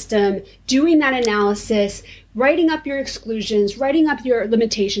each system, doing that analysis, writing up your exclusions, writing up your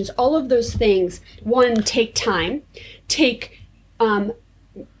limitations, all of those things, take time,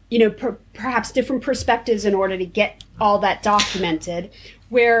 perhaps different perspectives in order to get all that documented.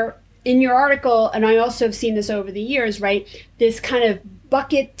 Where in your article, and I also have seen this over the years, right, this kind of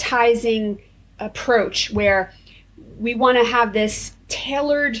bucketizing approach where we want to have this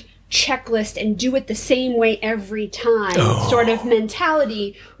tailored checklist and do it the same way every time sort of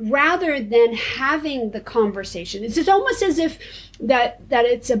mentality, rather than having the conversation. It's almost as if that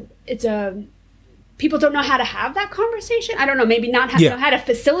it's a people don't know how to have that conversation. I don't know, maybe not know how to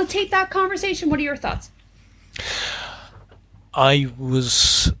facilitate that conversation. What are your thoughts? I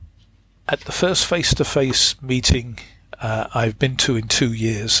was at the first face-to-face meeting I've been to in 2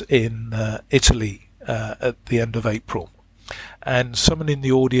 years in Italy at the end of April. And someone in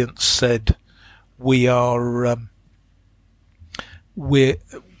the audience said, we're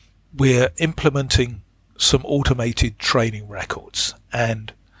implementing some automated training records,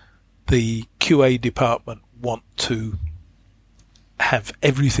 and the QA department want to have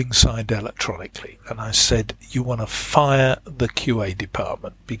everything signed electronically. And I said, you want to fire the QA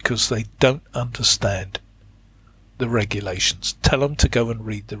department because they don't understand the regulations. Tell them to go and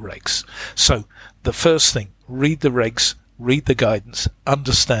read the regs. So the first thing, read the regs, read the guidance,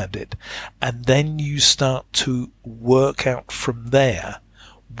 understand it, and then you start to work out from there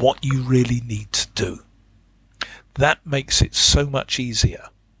what you really need to do. That makes it so much easier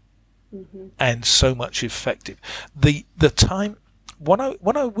and so much effective. The time, what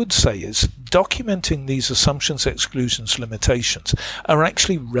I would say is documenting these assumptions, exclusions, limitations are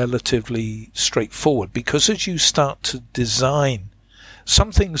actually relatively straightforward, because as you start to design,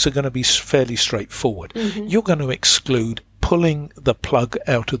 some things are going to be fairly straightforward. You're going to exclude pulling the plug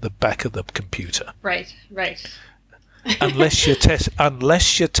out of the back of the computer. Right. unless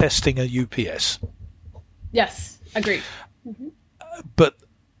you're testing a UPS. Yes, agreed. But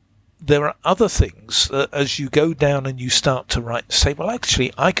there are other things that as you go down and you start to say, well,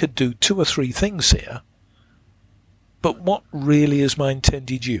 actually, I could do 2 or 3 things here, but what really is my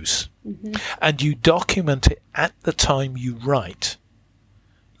intended use? And you document it at the time you write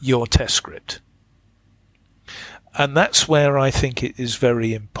your test script. And that's where I think it is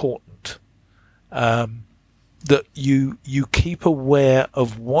very important that you keep aware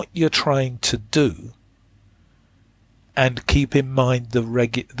of what you're trying to do, and keep in mind the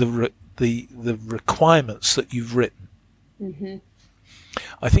requirements that you've written.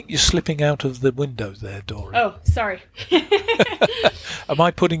 I think you're slipping out of the window there, Dory. Oh, sorry. Am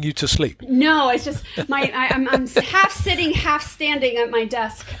I putting you to sleep? No, it's just I'm half sitting, half standing at my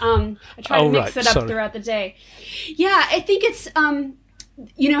desk. I try to mix it up throughout the day. Yeah, I think it's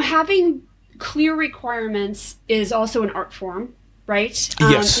having clear requirements is also an art form, right?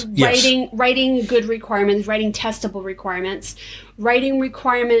 Yes. Writing good requirements, writing testable requirements, writing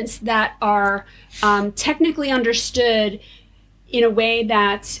requirements that are technically understood in a way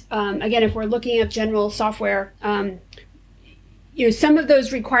that, again, if we're looking at general software, some of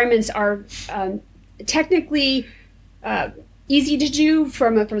those requirements are technically easy to do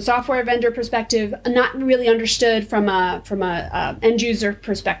from a software vendor perspective, not really understood from a end user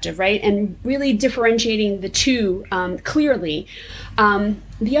perspective, right? And really differentiating the two clearly.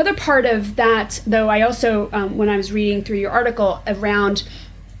 The other part of that, though, I also, when I was reading through your article around,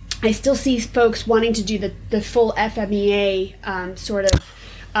 I still see folks wanting to do the full FMEA sort of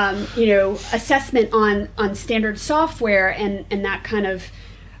assessment on standard software, and that kind of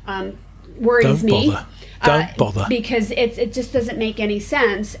worries me. Don't bother. Because it just doesn't make any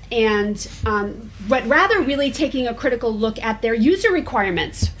sense. And but rather really taking a critical look at their user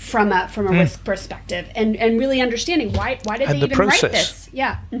requirements from a risk perspective, and really understanding why did they even write this?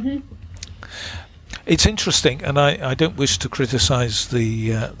 Yeah. It's interesting, and I don't wish to criticise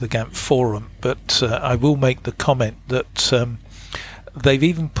the GAMP forum, but I will make the comment that they've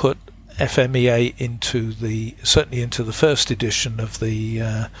even put FMEA certainly into the first edition of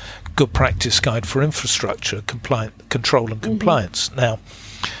the Good Practice Guide for Infrastructure Control and Compliance. Now,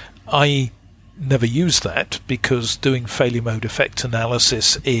 I never use that because doing failure mode effect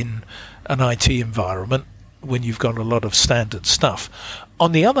analysis in an IT environment when you've got a lot of standard stuff.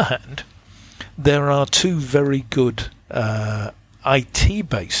 On the other hand, there are 2 very good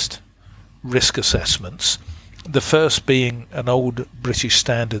IT-based risk assessments. The first being an old British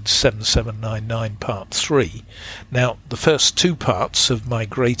Standard 7799 Part 3. Now, the first 2 parts have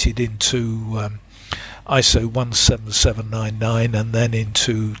migrated into ISO 17799 and then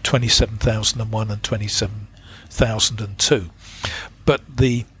into 27001 and 27002. But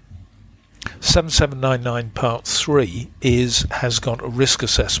the 7799 Part 3 has got a risk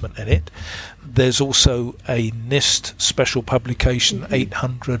assessment in it. There's also a NIST special publication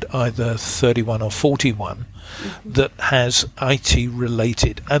 800 either 31 or 41 that has IT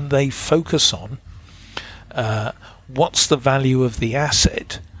related, and they focus on what's the value of the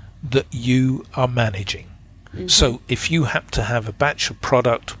asset that you are managing. So if you have to have a batch of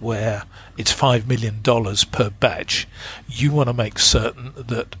product where it's $5 million per batch, you want to make certain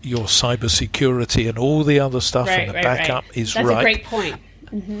that your cybersecurity and all the other stuff and the backup is right. That's a great point.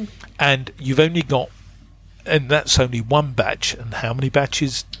 And you've only got, and that's only one batch. And how many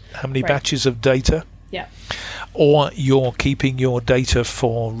batches of data? Yeah. Or you're keeping your data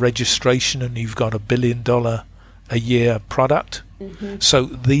for registration and you've got $1 billion a year product. So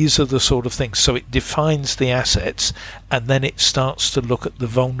these are the sort of things. So it defines the assets, and then it starts to look at the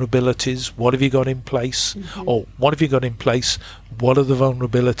vulnerabilities. What have you got in place? Or what have you got in place? What are the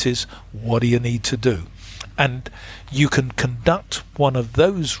vulnerabilities? What do you need to do? And you can conduct one of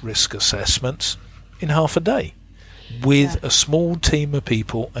those risk assessments in half a day with a small team of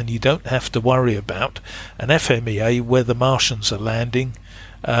people, and you don't have to worry about an FMEA where the Martians are landing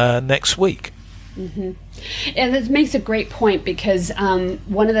next week. And this makes a great point, because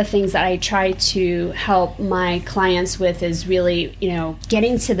one of the things that I try to help my clients with is really,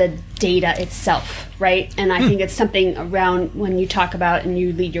 getting to the data itself, right? And I think it's something around when you talk about and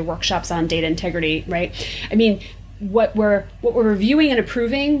you lead your workshops on data integrity, right? I mean, what we're reviewing and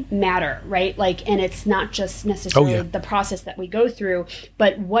approving matter, right? And it's not just necessarily the process that we go through,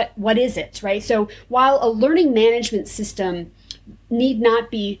 but what is it, right? So while a learning management system need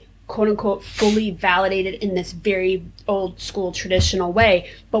not be quote unquote fully validated in this very old school traditional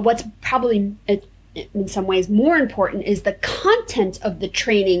way, but what's probably in some ways more important is the content of the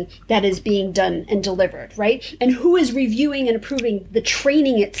training that is being done and delivered, right? And who is reviewing and approving the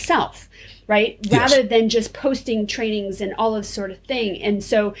training itself, right? Rather than just posting trainings and all of sort of thing. And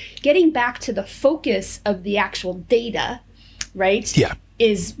so getting back to the focus of the actual data, right,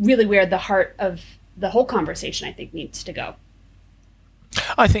 is really where the heart of the whole conversation, I think, needs to go.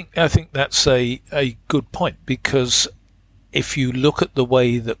 I think that's a good point, because if you look at the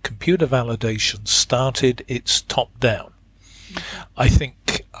way that computer validation started, it's top-down. Mm-hmm. I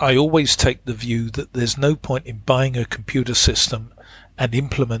think I always take the view that there's no point in buying a computer system and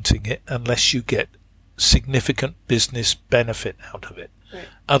implementing it unless you get significant business benefit out of it. Right.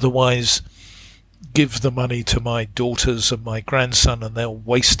 Otherwise, give the money to my daughters and my grandson and they'll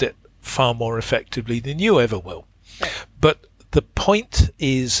waste it far more effectively than you ever will. Right. But the point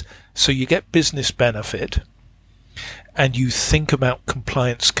is, so you get business benefit, and you think about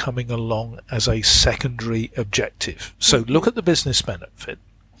compliance coming along as a secondary objective. So look at the business benefit,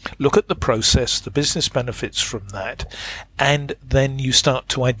 look at the process, the business benefits from that, and then you start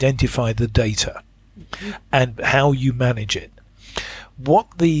to identify the data and how you manage it.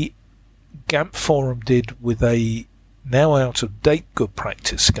 What the GAMP Forum did with a now out-of-date good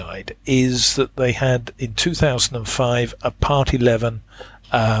practice guide is that they had in 2005 a Part 11,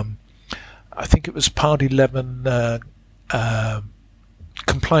 I think it was Part 11,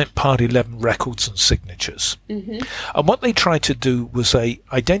 compliant Part 11 records and signatures. Mm-hmm. And what they tried to do was they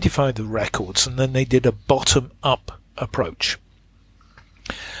identified the records and then they did a bottom-up approach.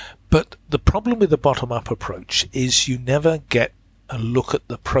 But the problem with the bottom-up approach is you never get a look at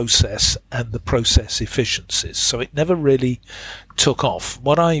the process and the process efficiencies. So it never really took off.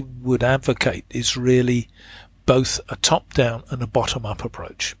 What I would advocate is really both a top-down and a bottom-up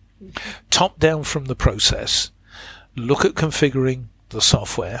approach. Mm-hmm. Top-down from the process, look at configuring the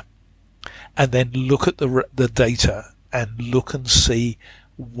software, and then look at the data and look and see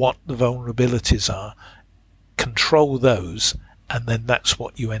what the vulnerabilities are, control those, and then that's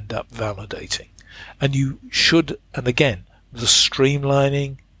what you end up validating. And you should, and again, the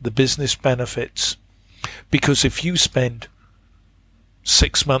streamlining, the business benefits, because if you spend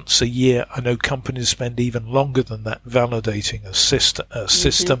 6 months, a year, I know companies spend even longer than that validating a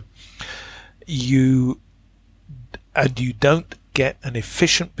system, you don't get an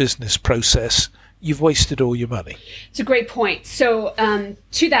efficient business process, you've wasted all your money. It's a great point. So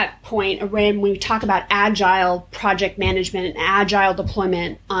to that point, when we talk about agile project management and agile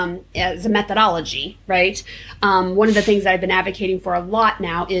deployment as a methodology, right? One of the things that I've been advocating for a lot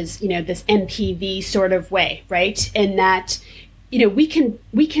now is, this MPV sort of way, right? And that, we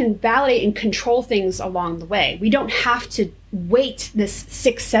can validate and control things along the way. We don't have to wait this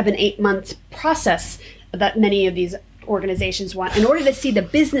 6, 7, 8 month process that many of these organizations want in order to see the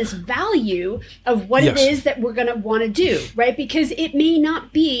business value of what it is that we're going to want to do, right? Because it may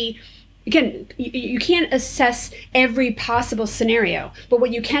not be, again, you can't assess every possible scenario, but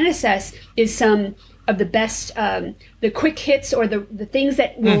what you can assess is some of the best, the quick hits or the things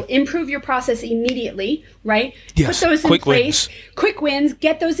that will improve your process immediately, right? Yes. Put those in place. Quick wins,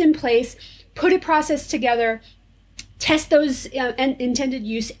 get those in place, put a process together, test those intended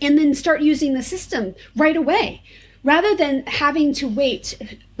use, and then start using the system right away. Rather than having to wait,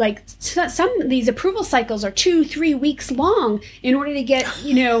 like some of these approval cycles are 2-3 weeks long in order to get,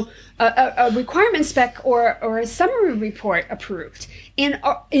 a requirement spec or a summary report approved. And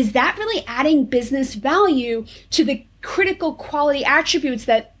is that really adding business value to the critical quality attributes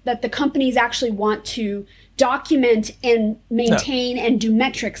that the companies actually want to document and maintain and do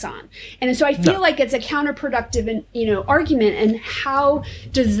metrics on? And so I feel like it's a counterproductive argument. And how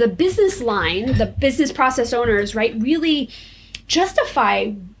does the business line, the business process owners, right, really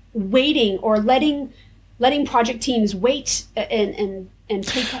justify waiting or letting project teams wait and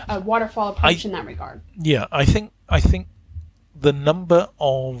take a waterfall approach in that regard? Yeah, I think the number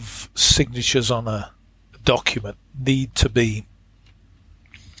of signatures on a document need to be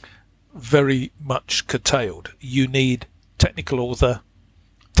very much curtailed. You need technical author,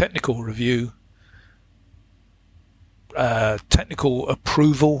 technical review, technical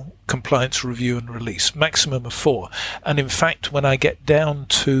approval, compliance review and release, maximum of 4. And in fact, when I get down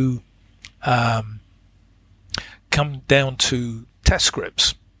to come down to test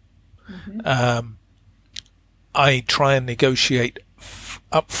scripts, I try and negotiate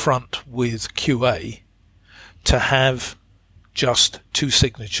up front with QA to have just 2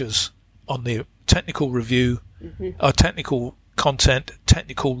 signatures on the technical review, or technical content,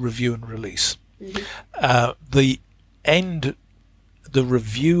 technical review and release. The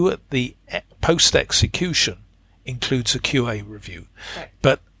review at the post-execution includes a QA review. Right.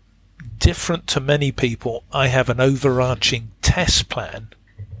 But different to many people, I have an overarching test plan,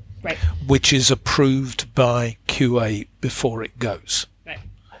 right, which is approved by QA before it goes. right.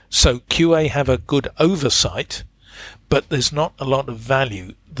 So QA have a good oversight, but there's not a lot of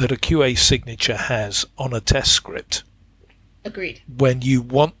value that a QA signature has on a test script. Agreed. When you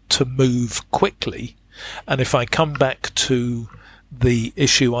want to move quickly, and if I come back to the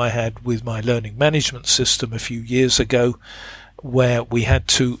issue I had with my learning management system a few years ago, where we had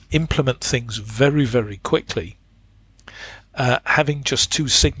to implement things very, very quickly, having just 2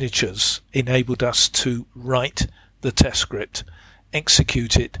 signatures enabled us to write the test script,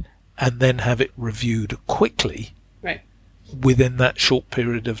 execute it, and then have it reviewed quickly, right, within that short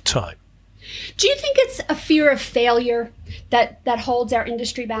period of time. Do you think it's a fear of failure that holds our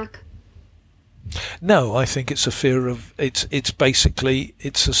industry back? No, I think it's a fear of it's basically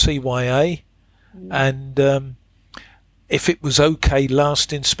a CYA, and if it was okay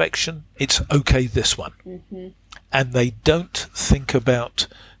last inspection, it's okay this one. Mm-hmm. And they don't think about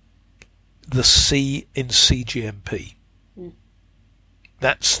the C in CGMP. Mm.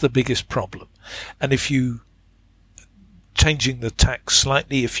 That's the biggest problem. And if you, changing the tack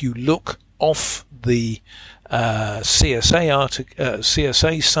slightly, if you look off the CSA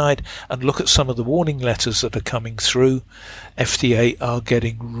side and look at some of the warning letters that are coming through, FDA are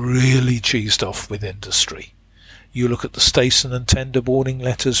getting really cheesed off with industry. You look at the Stayson and Tender warning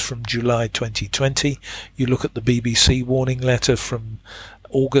letters from July 2020. You look at the BBC warning letter from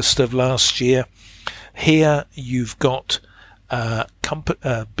August of last year. Here you've got with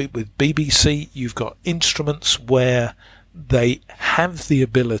BBC, you've got instruments where they have the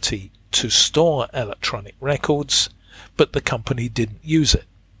ability to store electronic records, but the company didn't use it.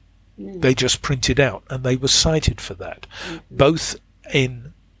 They just printed out, and they were cited for that, both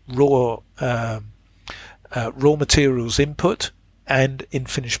in raw materials input and in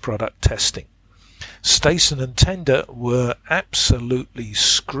finished product testing. Stayson and Tender were absolutely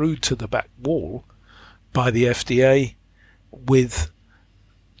screwed to the back wall by the FDA, with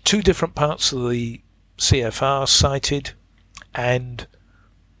 2 different parts of the CFR cited and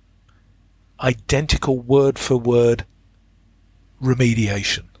identical word for word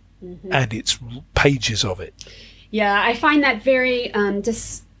remediation. Mm-hmm. And it's pages of it. Yeah, I find that very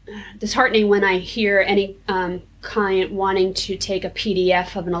disheartening when I hear any client wanting to take a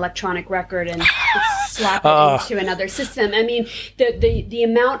PDF of an electronic record and slap it into another system. I mean, the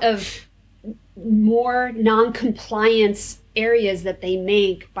amount of more non-compliance areas that they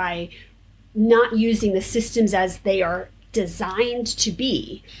make by not using the systems as they are designed to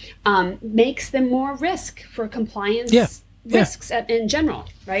be makes them more risk for compliance risks in general,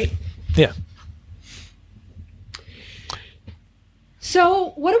 right? Yeah.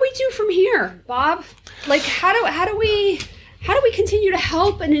 So what do we do from here, Bob? Like, how do we continue to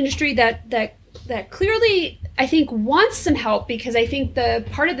help an industry that clearly, I think, wants some help? Because I think the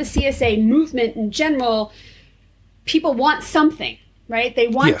part of the CSA movement in general, people want something, right? They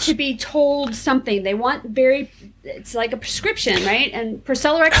want to be told something. They want it's like a prescription, right? And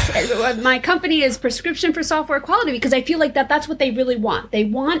Procellerex, my company, is prescription for software quality, because I feel like that's what they really want. They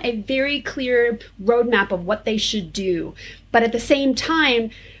want a very clear roadmap of what they should do. But at the same time,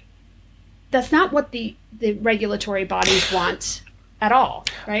 that's not what the regulatory bodies want at all,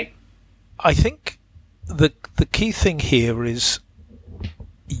 right? I think the key thing here is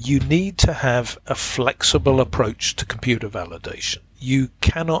you need to have a flexible approach to computer validation. You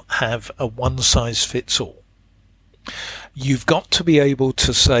cannot have a one-size-fits-all. You've got to be able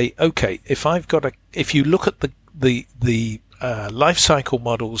to say, okay, if you look at the life cycle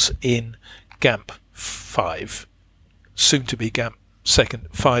models in GAMP 5, soon to be GAMP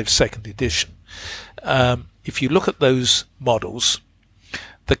 5 second edition, if you look at those models,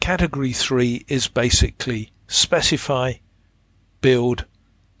 the category 3 is basically specify, build,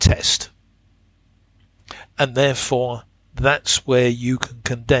 test. And therefore, that's where you can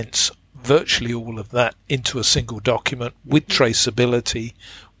condense virtually all of that into a single document with traceability,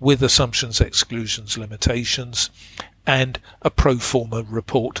 with assumptions, exclusions, limitations, and a pro forma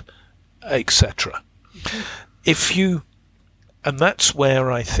report, etc. And that's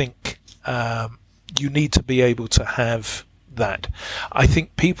where I think you need to be able to have that. I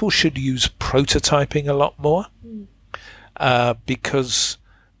think people should use prototyping a lot more, because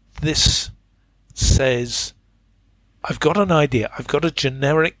this says, I've got an idea, I've got a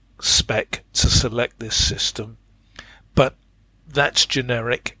generic spec to select this system, but that's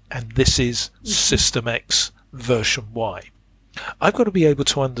generic, and this is System X version Y. I've got to be able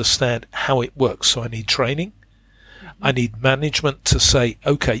to understand how it works, so I need training. I need management to say,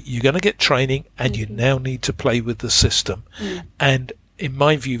 okay, you're going to get training, and you now need to play with the system. And in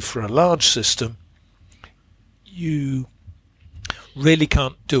my view, for a large system, you really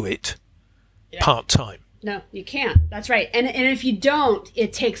can't do it part-time. No, you can't. That's right. And if you don't,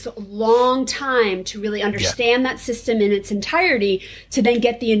 it takes a long time to really understand that system in its entirety to then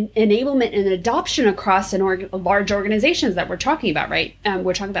get the enablement and adoption across large organizations that we're talking about, right?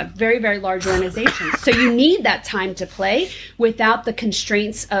 We're talking about very, very large organizations. So you need that time to play without the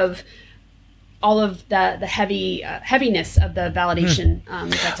constraints of all of the heaviness of the validation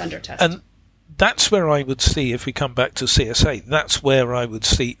that's under test. And that's where I would see, if we come back to CSA, that's where I would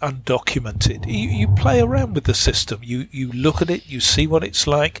see undocumented. You play around with the system, you look at it, you see what it's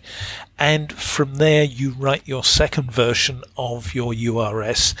like, and from there you write your second version of your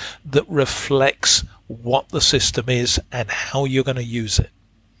URS that reflects what the system is and how you're going to use it.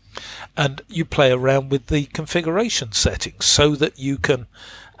 And you play around with the configuration settings so that you can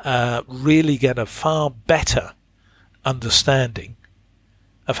really get a far better understanding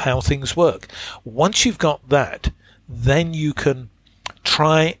of how things work. Once you've got that, then you can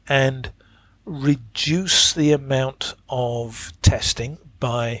try and reduce the amount of testing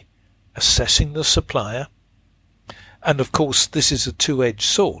by assessing the supplier. And of course, this is a two-edged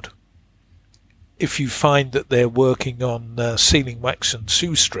sword. If you find that they're working on sealing wax and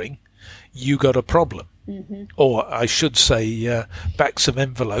shoestring, you got a problem. Mm-hmm. Or I should say backs of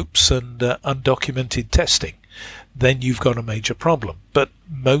envelopes and undocumented testing. Then you've got a major problem. But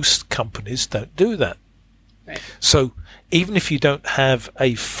most companies don't do that. Right. So even if you don't have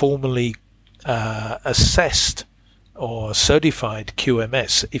a formally assessed or certified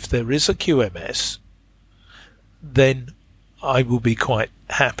QMS, if there is a QMS, then I will be quite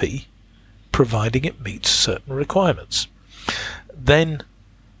happy providing it meets certain requirements. Then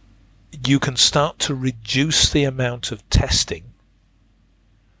you can start to reduce the amount of testing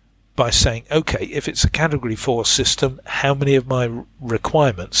by saying, okay, if it's a Category 4 system, how many of my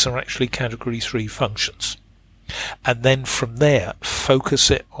requirements are actually Category 3 functions? And then from there, focus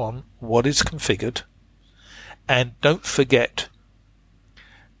it on what is configured. And don't forget,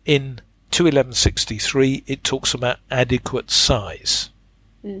 in 21163, it talks about adequate size.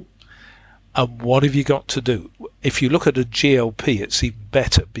 Mm. And what have you got to do? If you look at a GLP, it's even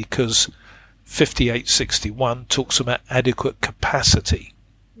better because 5861 talks about adequate capacity.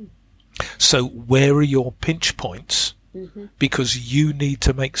 So where are your pinch points? Mm-hmm. Because you need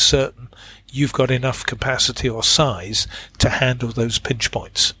to make certain you've got enough capacity or size to handle those pinch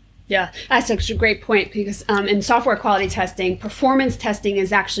points. Yeah, that's a great point because in software quality testing, performance testing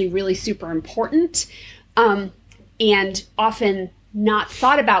is actually really super important and often not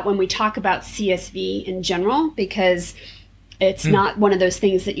thought about when we talk about CSV in general, because it's not one of those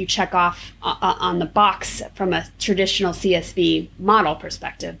things that you check off on the box from a traditional CSV model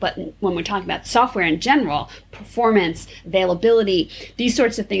perspective. But when we're talking about software in general, performance, availability, these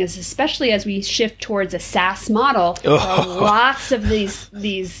sorts of things, especially as we shift towards a SaaS model, there are lots of these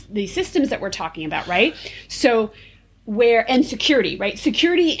systems that we're talking about, right? So and security, right?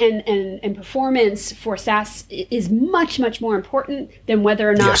 Security and performance for SaaS is much, much more important than whether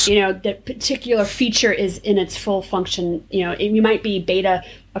or not, the particular feature is in its full function. You might be beta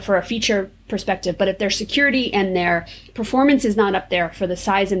for a feature perspective, but if their security and their performance is not up there for the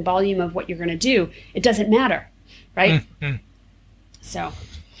size and volume of what you're going to do, it doesn't matter, right? Mm-hmm. So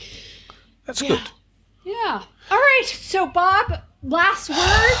that's good. Yeah. All right. So Bob, last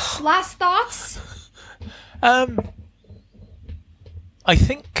words, last thoughts? I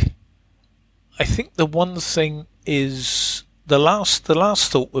think the one thing is the last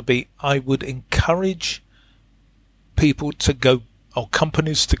thought would be I would encourage people to go, or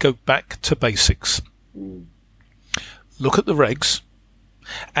companies to go back to basics. Look at the regs,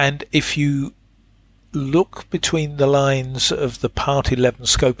 and if you look between the lines of the Part 11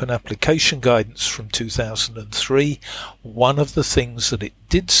 Scope and Application Guidance from 2003, one of the things that it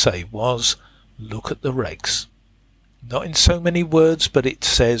did say was look at the regs. Not in so many words, but it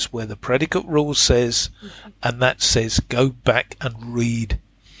says where the predicate rule says, and that says go back and read.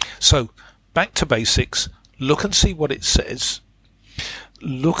 So back to basics, look and see what it says.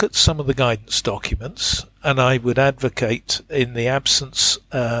 Look at some of the guidance documents, and I would advocate, in the absence,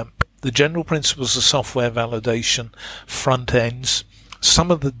 the general principles of software validation, front ends. Some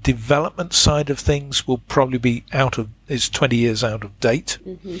of the development side of things will probably be is 20 years out of date.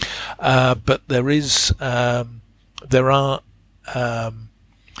 Mm-hmm. But there are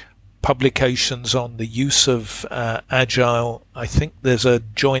publications on the use of Agile. I think there's a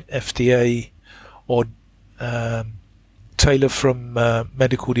joint FDA or Taylor from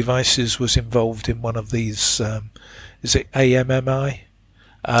Medical Devices was involved in one of these. Is it AMMI?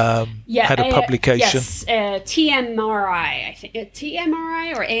 had a publication. Yes, TMRI, I think.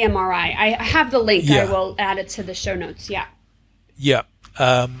 TMRI or AMRI. I have the link. Yeah. I will add it to the show notes. Yeah. Yeah.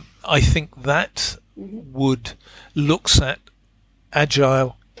 I think that looks at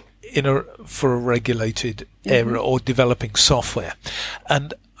agile for a regulated area or developing software.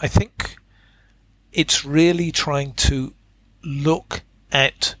 And I think it's really trying to look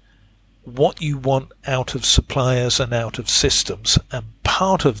at what you want out of suppliers and out of systems. And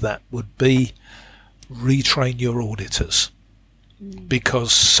part of that would be retrain your auditors,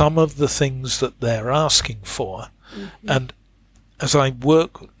 because some of the things that they're asking for, and as I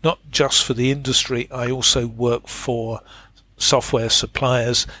work not just for the industry, I also work for software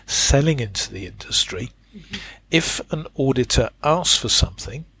suppliers selling into the industry. If an auditor asks for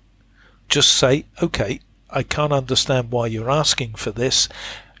something, just say, okay, I can't understand why you're asking for this.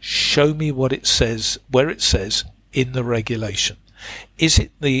 Show me what it says, where it says in the regulation. Is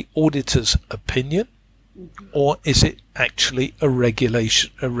it the auditor's opinion, or is it actually a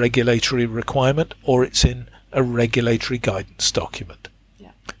regulatory requirement, or it's in a regulatory guidance document?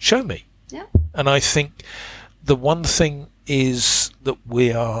 Yeah. Show me. Yeah. And I think the one thing is that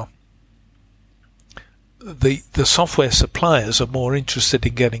we are the software suppliers are more interested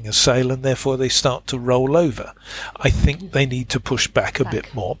in getting a sale, and therefore they start to roll over. I think they need to push back a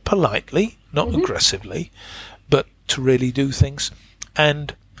bit more politely, not aggressively, but to really do things.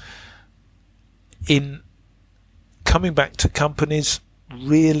 And in coming back to companies,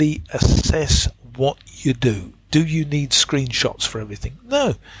 really assess what you do. Do you need screenshots for everything?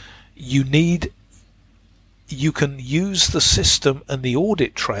 No. You can use the system and the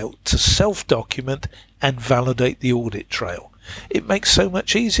audit trail to self-document and validate the audit trail. It makes so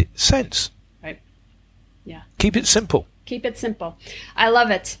much sense. Right. Yeah. Keep it simple. Keep it simple. I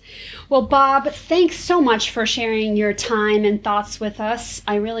love it. Well, Bob, thanks so much for sharing your time and thoughts with us.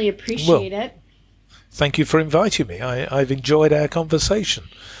 I really appreciate it. Thank you for inviting me. I've enjoyed our conversation.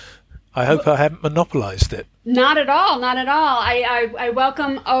 I hope I haven't monopolized it. Not at all. Not at all. I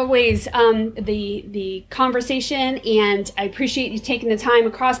welcome always the conversation, and I appreciate you taking the time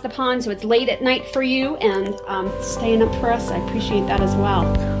across the pond, so it's late at night for you, and staying up for us. I appreciate that as well.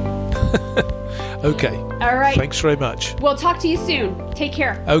 Okay. All right. Thanks very much. We'll talk to you soon. Take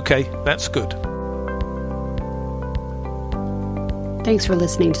care. Okay, that's good. Thanks for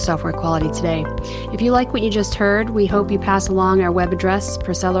listening to Software Quality Today. If you like what you just heard, we hope you pass along our web address,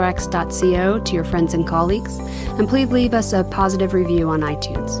 ProcellarX.co, to your friends and colleagues, and please leave us a positive review on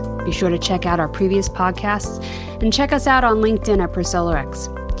iTunes. Be sure to check out our previous podcasts and check us out on LinkedIn at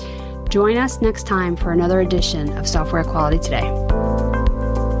ProcellarX. Join us next time for another edition of Software Quality Today.